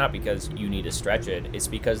 it's not because you need to stretch it. It's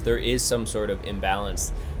because there is some sort of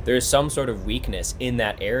imbalance. There is some sort of weakness in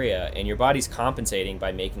that area, and your body's compensating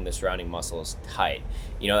by making the surrounding muscles tight.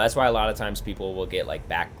 That's why a lot of times people will get like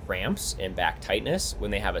back cramps and back tightness when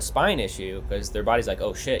they have a spine issue, because their body's like,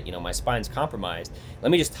 oh shit, my spine's compromised.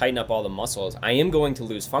 Let me just tighten up all the muscles. I am going to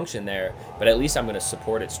lose function there, but at least I'm going to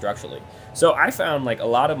support it structurally. So I found like a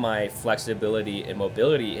lot of my flexibility and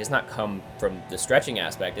mobility has not come from the stretching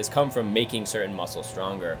aspect. It's come from making certain muscles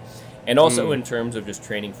stronger. And also in terms of just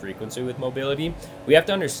training frequency with mobility, we have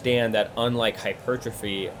to understand that unlike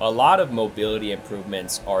hypertrophy, a lot of mobility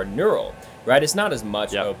improvements are neural, right? It's not as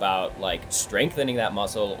much about like strengthening that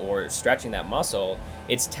muscle or stretching that muscle.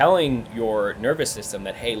 It's telling your nervous system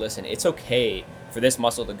that, hey, listen, it's okay for this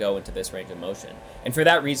muscle to go into this range of motion. And for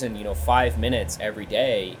that reason, 5 minutes every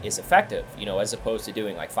day is effective, as opposed to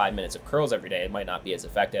doing like 5 minutes of curls every day. It might not be as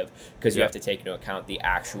effective because you have to take into account the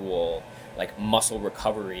actual like muscle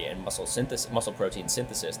recovery and muscle protein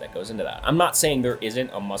synthesis that goes into that. I'm not saying there isn't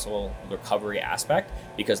a muscle recovery aspect,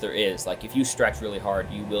 because there is. Like if you stretch really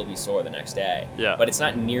hard, you will be sore the next day. Yeah. But it's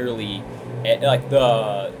not nearly like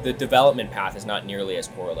the development path is not nearly as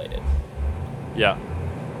correlated. Yeah,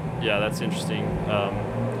 that's interesting.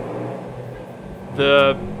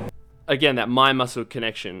 That mind muscle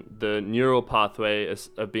connection, the neural pathway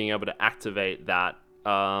of being able to activate that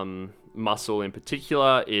muscle in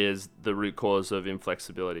particular is the root cause of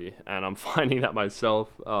inflexibility, and I'm finding that myself,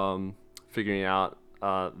 figuring out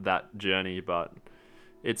that journey. But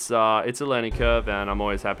it's a learning curve, and I'm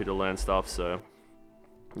always happy to learn stuff. So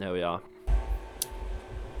there we are.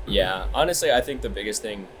 Yeah, honestly, I think the biggest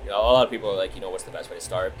thing, a lot of people are like, what's the best way to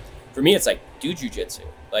start? For me, it's like, do jujitsu.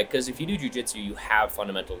 Like, because if you do jujitsu, you have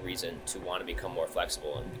fundamental reason to want to become more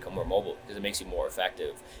flexible and become more mobile, because it makes you more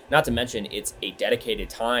effective. Not to mention, it's a dedicated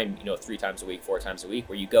time, 3 times a week, 4 times a week,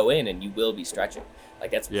 where you go in and you will be stretching. Like,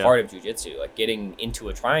 that's part of jujitsu. Like, getting into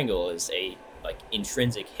a triangle is a like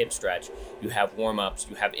intrinsic hip stretch. You have warm-ups,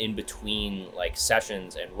 you have in between like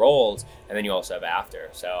sessions and rolls, and then you also have after.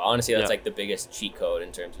 So honestly, that's like the biggest cheat code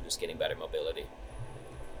in terms of just getting better mobility.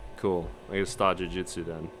 Cool. I gotta start jiu-jitsu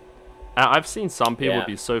then. I've seen some people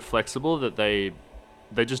be so flexible that they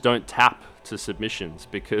just don't tap to submissions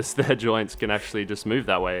because their joints can actually just move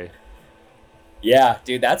that way. Yeah,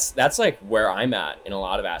 dude, that's like where I'm at in a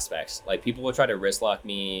lot of aspects. Like people will try to wrist lock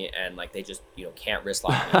me and like they just, can't wrist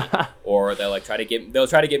lock me. Or they'll try to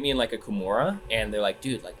get me in like a Kimura, and they're like,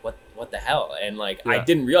 dude, like what what the hell? And like, I Yeah.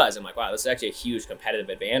 didn't realize, I'm like, wow, this is actually a huge competitive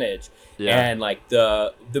advantage. Yeah. And like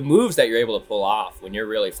the moves that you're able to pull off when you're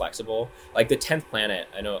really flexible, like the 10th Planet,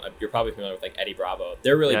 I know you're probably familiar with like Eddie Bravo.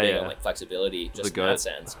 They're really Yeah, big yeah. on like flexibility, The just in goat. that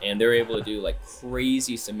sense. And they're able to do like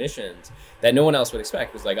crazy submissions that no one else would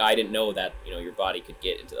expect. Because like, I didn't know that, you know, your body could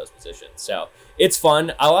get into those positions. So it's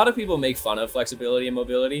fun. A lot of people make fun of flexibility and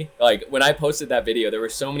mobility. Like when I posted that video, there were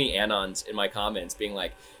so many anons in my comments being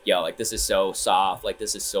like, yo, like this is so soft, like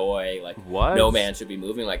this is soy, like What? no man should be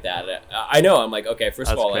moving like that. I know. I'm like, okay, first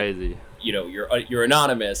That's of all, like, crazy. you know, you're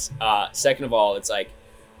anonymous. Second of all, it's like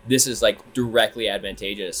this is like directly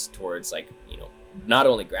advantageous towards like, you know, not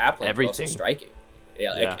only grappling but Everything. also striking.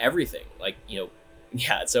 Yeah, like Yeah. everything. Like, you know,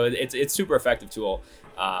 yeah. So it's super effective tool.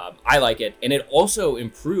 I like it, and it also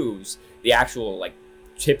improves the actual like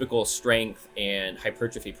typical strength and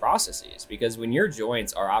hypertrophy processes, because when your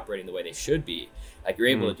joints are operating the way they should be, like you're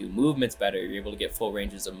able to do movements better, you're able to get full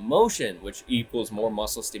ranges of motion, which equals more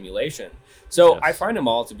muscle stimulation. So Yes. I find them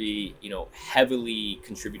all to be, you know, heavily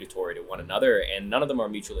contributory to one another, and none of them are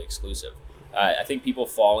mutually exclusive. I think people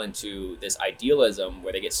fall into this idealism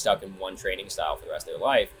where they get stuck in one training style for the rest of their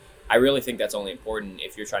life. I really think that's only important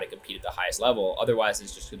if you're trying to compete at the highest level. Otherwise,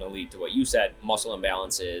 it's just going to lead to what you said, muscle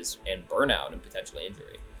imbalances and burnout and potentially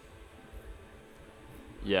injury.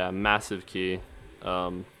 Yeah, massive key.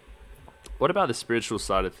 What about the spiritual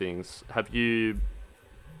side of things? Have you?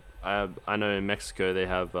 I know in Mexico they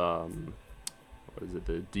have what is it,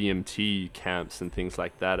 the DMT camps and things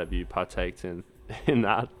like that. Have you partaked in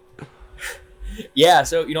that? Yeah,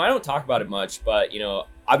 so, you know, I don't talk about it much, but, you know,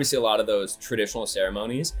 obviously a lot of those traditional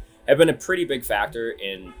ceremonies have been a pretty big factor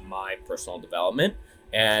in my personal development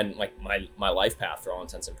and like my life path for all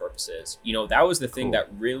intents and purposes. You know, that was the thing Cool. that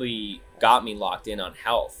really got me locked in on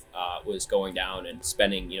health, was going down and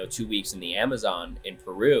spending, you know, 2 weeks in the Amazon in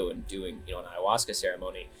Peru and doing, you know, an ayahuasca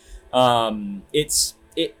ceremony.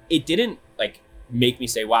 It didn't like make me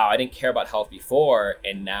say, wow, I didn't care about health before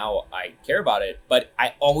and now I care about it. But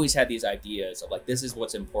I always had these ideas of like, this is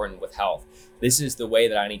what's important with health. This is the way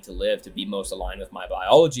that I need to live to be most aligned with my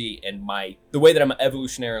biology and the way that I'm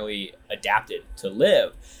evolutionarily adapted to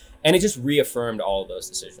live. And it just reaffirmed all of those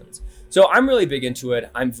decisions. So I'm really big into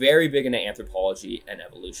it. I'm very big into anthropology and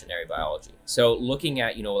evolutionary biology. So looking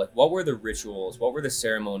at, you know, like what were the rituals, what were the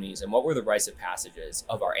ceremonies, and what were the rites of passages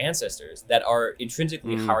of our ancestors that are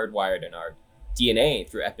intrinsically hardwired in our DNA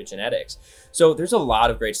through epigenetics. So there's a lot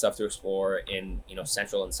of great stuff to explore in, you know,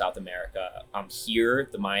 Central and South America. Here,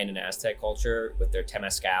 the Mayan and Aztec culture with their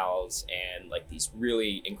temazcals and like these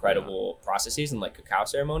really incredible processes and like cacao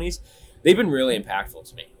ceremonies, they've been really impactful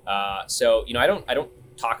to me. So, you know, I don't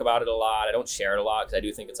talk about it a lot. I don't share it a lot because I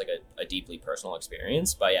do think it's like a deeply personal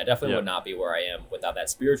experience. But yeah, definitely would not be where I am without that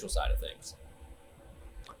spiritual side of things.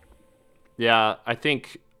 Yeah, I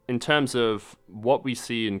think in terms of what we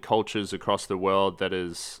see in cultures across the world that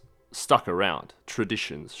is stuck around,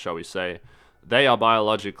 traditions, shall we say, they are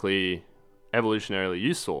biologically, evolutionarily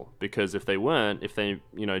useful, because if they weren't, if they,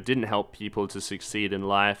 you know, didn't help people to succeed in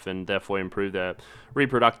life and therefore improve their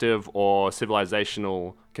reproductive or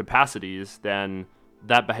civilizational capacities, then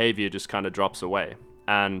that behavior just kind of drops away.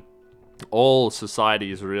 And all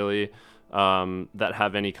societies really that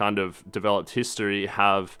have any kind of developed history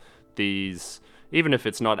have these, even if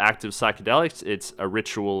it's not active psychedelics, it's a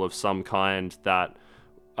ritual of some kind that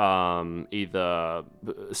either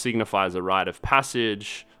signifies a rite of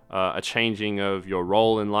passage, a changing of your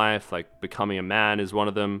role in life, like becoming a man is one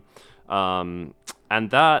of them. And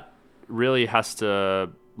that really has to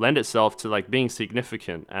lend itself to like being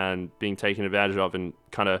significant and being taken advantage of, and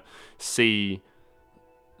kind of see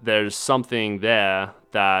there's something there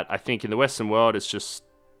that I think in the Western world it's just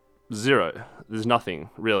zero. There's nothing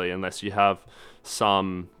really, unless you have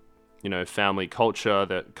some, you know, family culture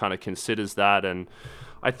that kind of considers that. And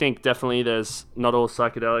I think definitely there's not all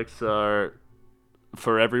psychedelics are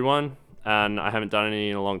for everyone, and I haven't done any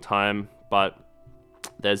in a long time, but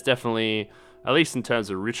there's definitely, at least in terms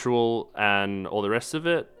of ritual and all the rest of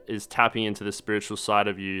it, is tapping into the spiritual side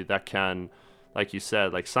of you that can, like you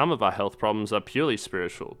said, like some of our health problems are purely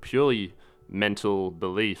spiritual, purely mental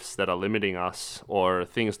beliefs that are limiting us, or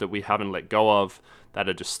things that we haven't let go of that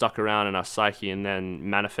are just stuck around in our psyche and then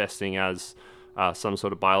manifesting as some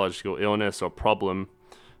sort of biological illness or problem.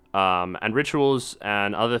 And rituals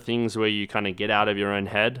and other things where you kind of get out of your own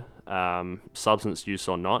head, substance use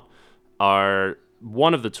or not, are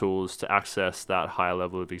one of the tools to access that higher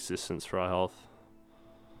level of existence for our health.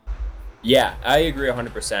 Yeah, I agree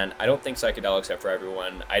 100%. I don't think psychedelics are for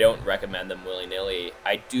everyone. I don't recommend them willy-nilly.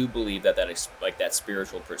 I do believe that that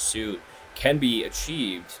spiritual pursuit can be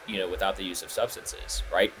achieved, without the use of substances,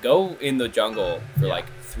 right? Go in the jungle for Yeah. like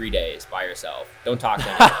 3 days by yourself. Don't talk to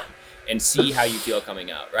anyone and see how you feel coming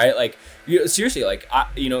out, right? Like, seriously, like,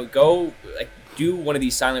 go like do one of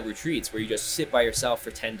these silent retreats where you just sit by yourself for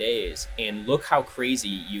 10 days and look how crazy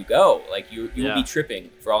you go. Like you will be Yeah. tripping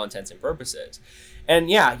for all intents and purposes. And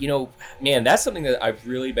yeah, man, that's something that I've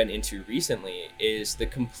really been into recently is the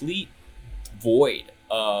complete void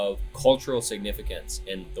of cultural significance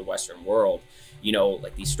in the Western world.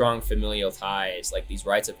 Like these strong familial ties, like these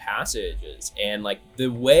rites of passages, and like the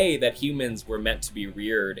way that humans were meant to be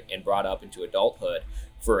reared and brought up into adulthood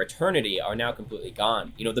for eternity are now completely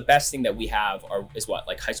gone. The best thing that we have is what,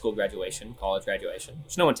 like high school graduation, college graduation,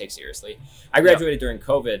 which no one takes seriously. I graduated during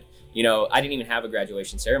COVID. I didn't even have a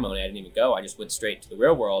graduation ceremony. I didn't even go. I just went straight to the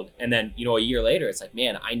real world. And then, a year later, it's like,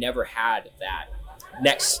 man, I never had that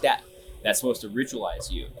next step that's supposed to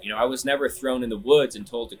ritualize you. I was never thrown in the woods and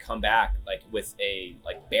told to come back like with a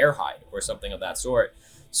like bear hide or something of that sort.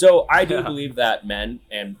 So I do believe that men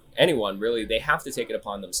and anyone really, they have to take it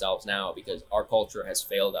upon themselves now because our culture has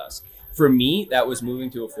failed us. For me, that was moving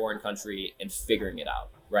to a foreign country and figuring it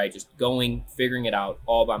out, right? Just going, figuring it out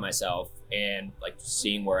all by myself and like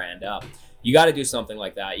seeing where I end up. You got to do something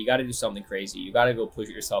like that. You got to do something crazy. You got to go push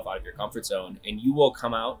yourself out of your comfort zone, and you will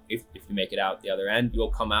come out, if you make it out the other end, you will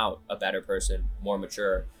come out a better person, more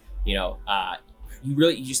mature. You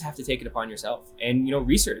just have to take it upon yourself and,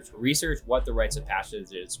 research what the rites of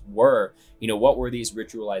passages were. What were these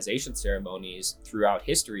ritualization ceremonies throughout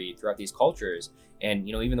history, throughout these cultures, and,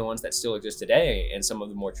 even the ones that still exist today, and some of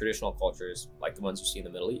the more traditional cultures like the ones you see in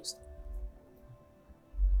the Middle East.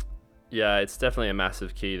 Yeah, it's definitely a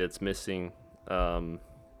massive key that's missing. Man,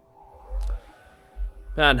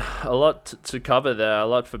 a lot to cover there, a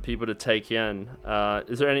lot for people to take in.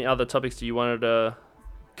 Is there any other topics you wanted to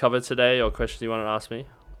cover today or questions you wanted to ask me?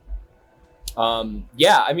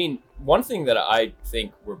 Yeah, I mean, one thing that I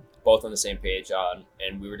think we're both on the same page on,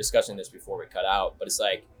 and we were discussing this before we cut out, but it's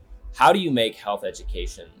like, how do you make health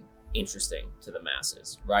education interesting to the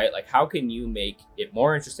masses, right? Like, how can you make it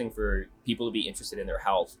more interesting for people to be interested in their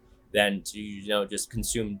health than to, just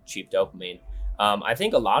consume cheap dopamine? I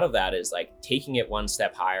think a lot of that is like taking it one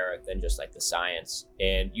step higher than just like the science.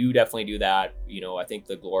 And you definitely do that. I think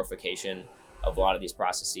the glorification of a lot of these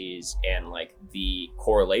processes and like the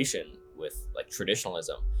correlation with like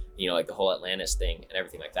traditionalism, like the whole Atlantis thing and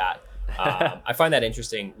everything like that. I find that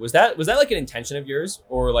interesting. Was that like an intention of yours,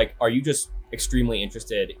 or like, are you just extremely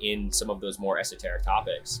interested in some of those more esoteric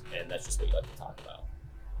topics and that's just what you like to talk about?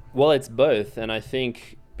 Well, it's both. And I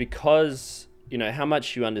think because, how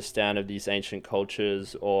much you understand of these ancient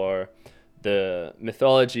cultures or the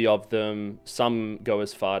mythology of them, some go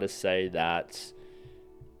as far to say that,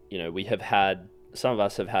 some of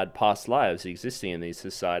us have had past lives existing in these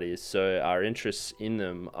societies. So our interests in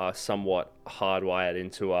them are somewhat hardwired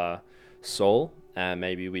into our soul. And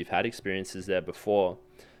maybe we've had experiences there before.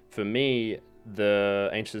 For me, the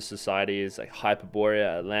ancient societies like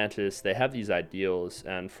Hyperborea, Atlantis, they have these ideals,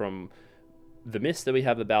 and from the myths that we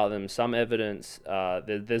have about them, some evidence,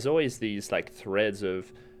 there's always these like threads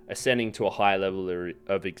of ascending to a higher level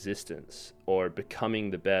of existence or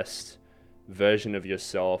becoming the best version of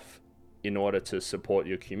yourself in order to support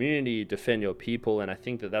your community, defend your people. And I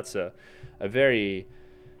think that that's a very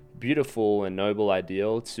beautiful and noble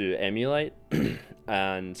ideal to emulate.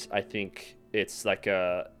 And I think it's like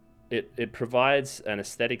it provides an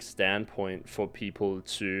aesthetic standpoint for people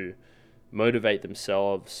to motivate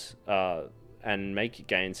themselves and make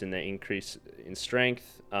gains in their increase in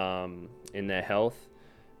strength, in their health.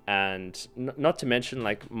 And not to mention,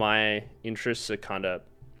 like, my interests are kind of,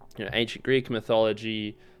 ancient Greek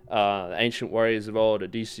mythology, ancient warriors of old,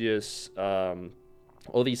 Odysseus,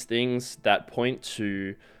 all these things that point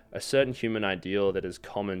to a certain human ideal that is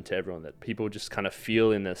common to everyone, that people just kind of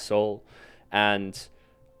feel in their soul. And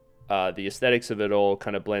the aesthetics of it all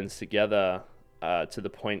kind of blends together to the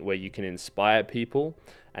point where you can inspire people.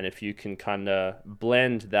 And if you can kind of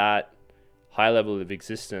blend that high level of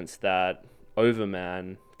existence, that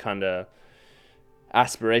overman kind of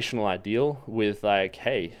aspirational ideal with like,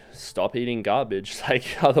 hey, stop eating garbage, like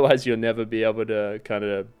otherwise you'll never be able to kind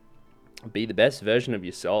of be the best version of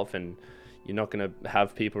yourself, and you're not going to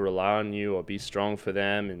have people rely on you or be strong for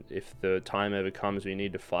them, and if the time ever comes where you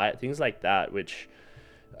need to fight, things like that, which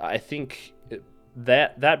I think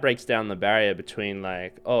that breaks down the barrier between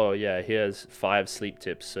like, oh yeah, here's 5 sleep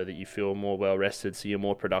tips so that you feel more well rested, so you're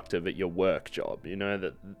more productive at your work job.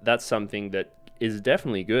 That's something that is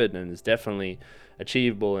definitely good and is definitely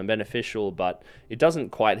achievable and beneficial, but it doesn't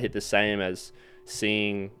quite hit the same as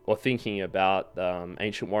seeing or thinking about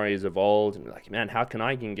ancient warriors of old, and like, man, how can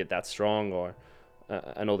I can get that strong, or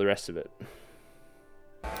and all the rest of it.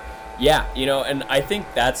 Yeah, and I think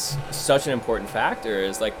that's such an important factor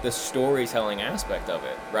is like the storytelling aspect of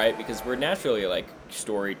it, right? Because we're naturally like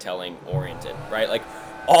storytelling oriented, right? Like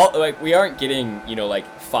all like we aren't getting, like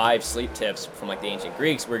 5 sleep tips from like the ancient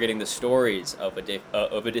Greeks. We're getting the stories of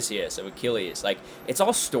Odysseus, of Achilles. Like it's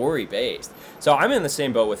all story based. So I'm in the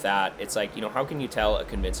same boat with that. It's like, how can you tell a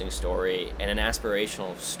convincing story and an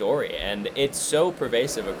aspirational story? And it's so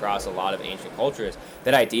pervasive across a lot of ancient cultures,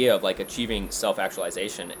 that idea of like achieving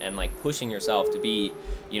self-actualization and like pushing yourself to be,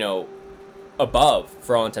 above,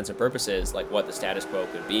 for all intents and purposes, like what the status quo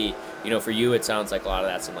could be. For you, it sounds like a lot of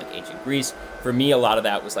that's in like ancient Greece. For me, a lot of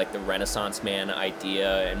that was like the Renaissance man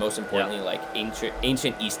idea, and most importantly, like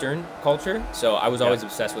ancient Eastern culture. So I was always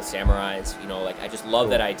obsessed with samurais. Like I just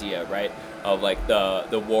love that idea, right? Of like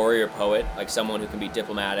the warrior poet, like someone who can be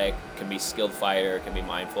diplomatic, can be skilled fighter, can be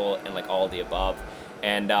mindful, and like all of the above.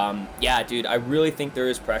 And yeah, dude, I really think there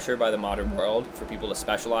is pressure by the modern world for people to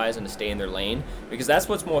specialize and to stay in their lane, because that's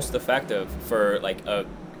what's most effective for like a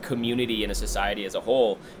community and a society as a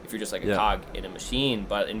whole, if you're just like a cog in a machine.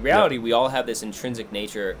 But in reality, we all have this intrinsic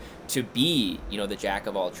nature to be, the jack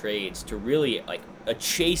of all trades, to really like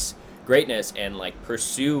chase greatness and like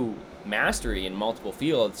pursue mastery in multiple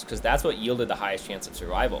fields, because that's what yielded the highest chance of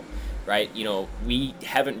survival, right? We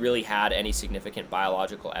haven't really had any significant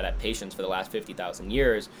biological adaptations for the last 50,000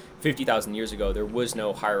 years. 50,000 years ago, there was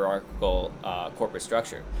no hierarchical corporate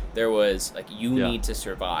structure. There was like, you need to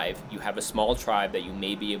survive. You have a small tribe that you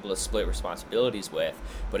may be able to split responsibilities with,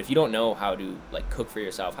 but if you don't know how to like cook for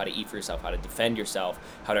yourself, how to eat for yourself, how to defend yourself,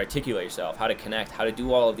 how to articulate yourself, how to connect, how to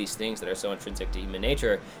do all of these things that are so intrinsic to human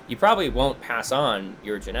nature, you probably won't pass on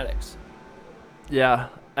your genetics. Yeah,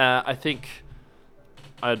 I think,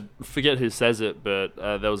 I forget who says it, but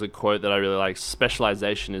there was a quote that I really like: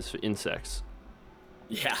 specialization is for insects.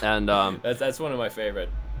 Yeah, and that's one of my favorite.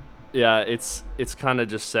 Yeah, it's kind of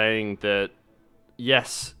just saying that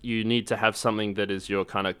yes, you need to have something that is your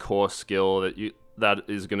kind of core skill, that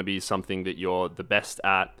is going to be something that you're the best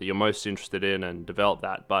at, that you're most interested in, and develop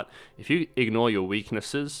that. But if you ignore your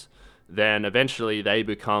weaknesses, then eventually they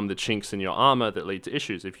become the chinks in your armor that lead to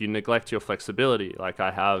issues. If you neglect your flexibility, like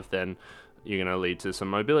I have, then you're going to lead to some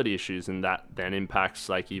mobility issues, and that then impacts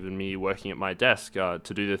like even me working at my desk to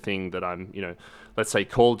do the thing that I'm, let's say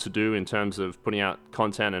called to do in terms of putting out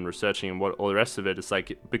content and researching and what all the rest of it. It's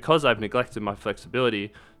like, because I've neglected my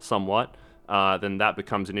flexibility somewhat, then that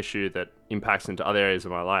becomes an issue that impacts into other areas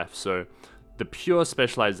of my life. So the pure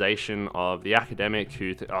specialization of the academic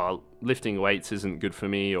who lifting weights isn't good for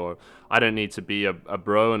me, or I don't need to be a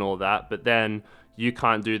bro and all that, but then you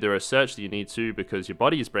can't do the research that you need to because your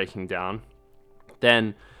body is breaking down,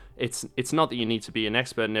 then it's not that you need to be an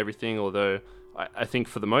expert in everything, although I think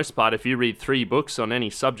for the most part, if you read 3 books on any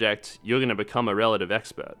subject, you're going to become a relative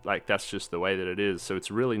expert. Like that's just the way that it is. So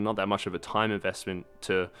it's really not that much of a time investment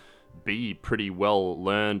to be pretty well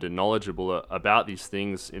learned and knowledgeable about these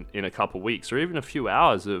things in a couple of weeks, or even a few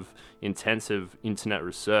hours of intensive internet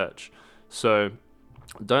research. So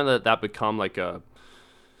don't let that become like a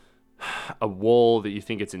wall that you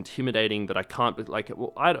think it's intimidating, that I can't, like,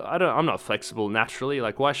 well, I'm not flexible naturally,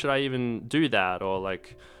 like why should I even do that, or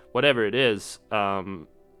like whatever it is.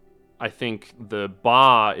 I think the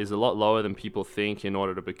bar is a lot lower than people think in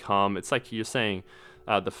order to become, it's like you're saying,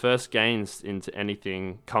 the first gains into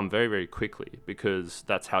anything come very, very quickly, because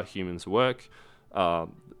that's how humans work. The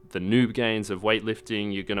noob gains of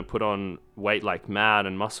weightlifting, you're going to put on weight like mad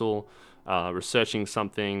and muscle, researching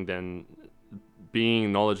something, then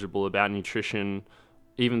being knowledgeable about nutrition,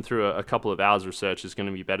 even through a couple of hours research, is going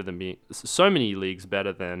to be better than being so many leagues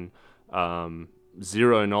better than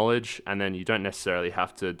zero knowledge. And then you don't necessarily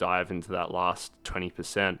have to dive into that last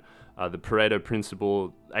 20%. The Pareto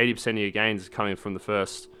principle, 80% of your gains is coming from the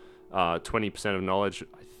first 20% of knowledge,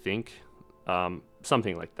 I think,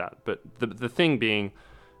 something like that. But the thing being,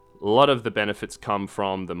 a lot of the benefits come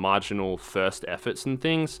from the marginal first efforts and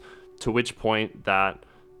things, to which point that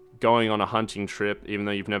going on a hunting trip, even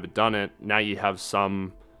though you've never done it, now you have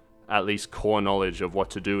some at least core knowledge of what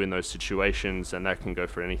to do in those situations, and that can go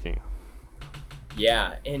for anything.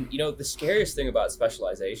 Yeah, and the scariest thing about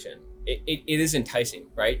specialization, it is enticing,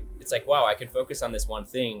 right? It's like, wow, I can focus on this one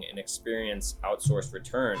thing and experience outsourced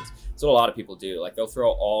returns. That's what a lot of people do. Like they'll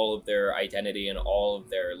throw all of their identity and all of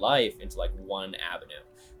their life into like one avenue.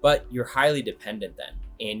 But you're highly dependent then,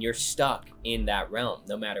 and you're stuck in that realm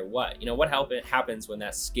no matter what. What happens when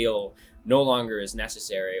that skill no longer is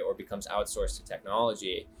necessary or becomes outsourced to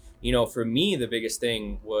technology. For me, the biggest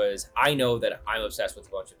thing was I know that I'm obsessed with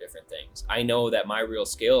a bunch of different things. I know that my real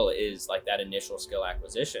skill is like that initial skill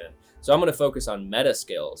acquisition. So I'm going to focus on meta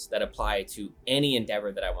skills that apply to any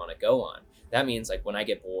endeavor that I want to go on. That means like when I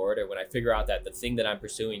get bored or when I figure out that the thing that I'm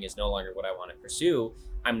pursuing is no longer what I want to pursue,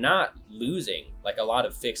 I'm not losing like a lot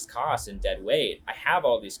of fixed costs and dead weight. I have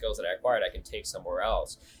all these skills that I acquired I can take somewhere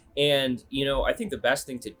else. And, I think the best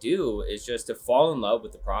thing to do is just to fall in love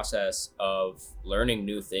with the process of learning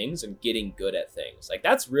new things and getting good at things. Like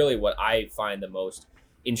that's really what I find the most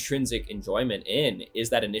intrinsic enjoyment in is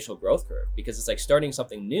that initial growth curve, because it's like starting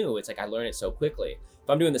something new. It's like I learn it so quickly. If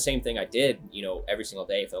I'm doing the same thing I did, every single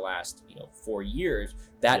day for the last, 4 years,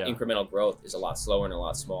 that incremental growth is a lot slower and a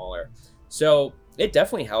lot smaller. So it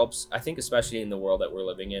definitely helps. I think especially in the world that we're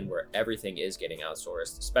living in where everything is getting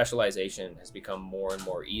outsourced, specialization has become more and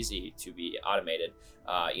more easy to be automated.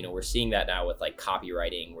 We're seeing that now with like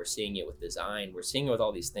copywriting. We're seeing it with design. We're seeing it with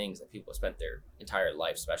all these things that people have spent their entire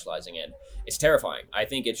life specializing in. It's terrifying. I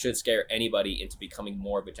think it should scare anybody into becoming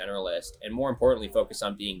more of a generalist and more importantly, focus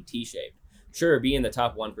on being T-shaped. Sure, be in the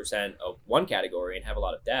top 1% of one category and have a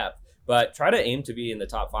lot of depth, but try to aim to be in the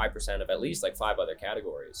top 5% of at least like 5 other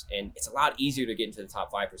categories. And it's a lot easier to get into the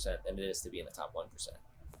top 5% than it is to be in the top 1%.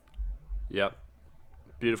 Yep.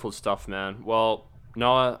 Beautiful stuff, man. Well,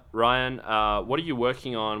 Noah, Ryan, what are you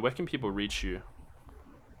working on? Where can people reach you?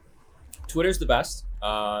 Twitter's the best.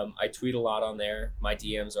 I tweet a lot on there. My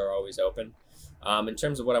DMs are always open. In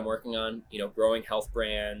terms of what I'm working on, growing health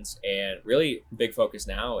brands, and really big focus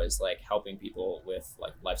now is like helping people with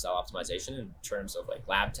like lifestyle optimization in terms of like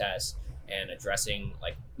lab tests and addressing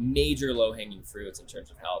like major low hanging fruits in terms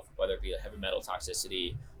of health, whether it be heavy metal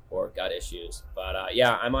toxicity or gut issues. But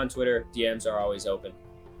I'm on Twitter. DMs are always open.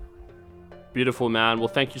 Beautiful, man. Well,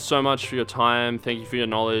 thank you so much for your time. Thank you for your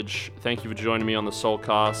knowledge. Thank you for joining me on the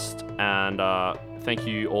Soulcast. And thank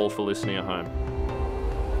you all for listening at home.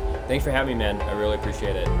 Thanks for having me, man. I really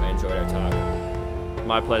appreciate it. I enjoyed our talk.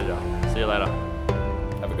 My pleasure. See you later.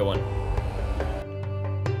 Have a good one.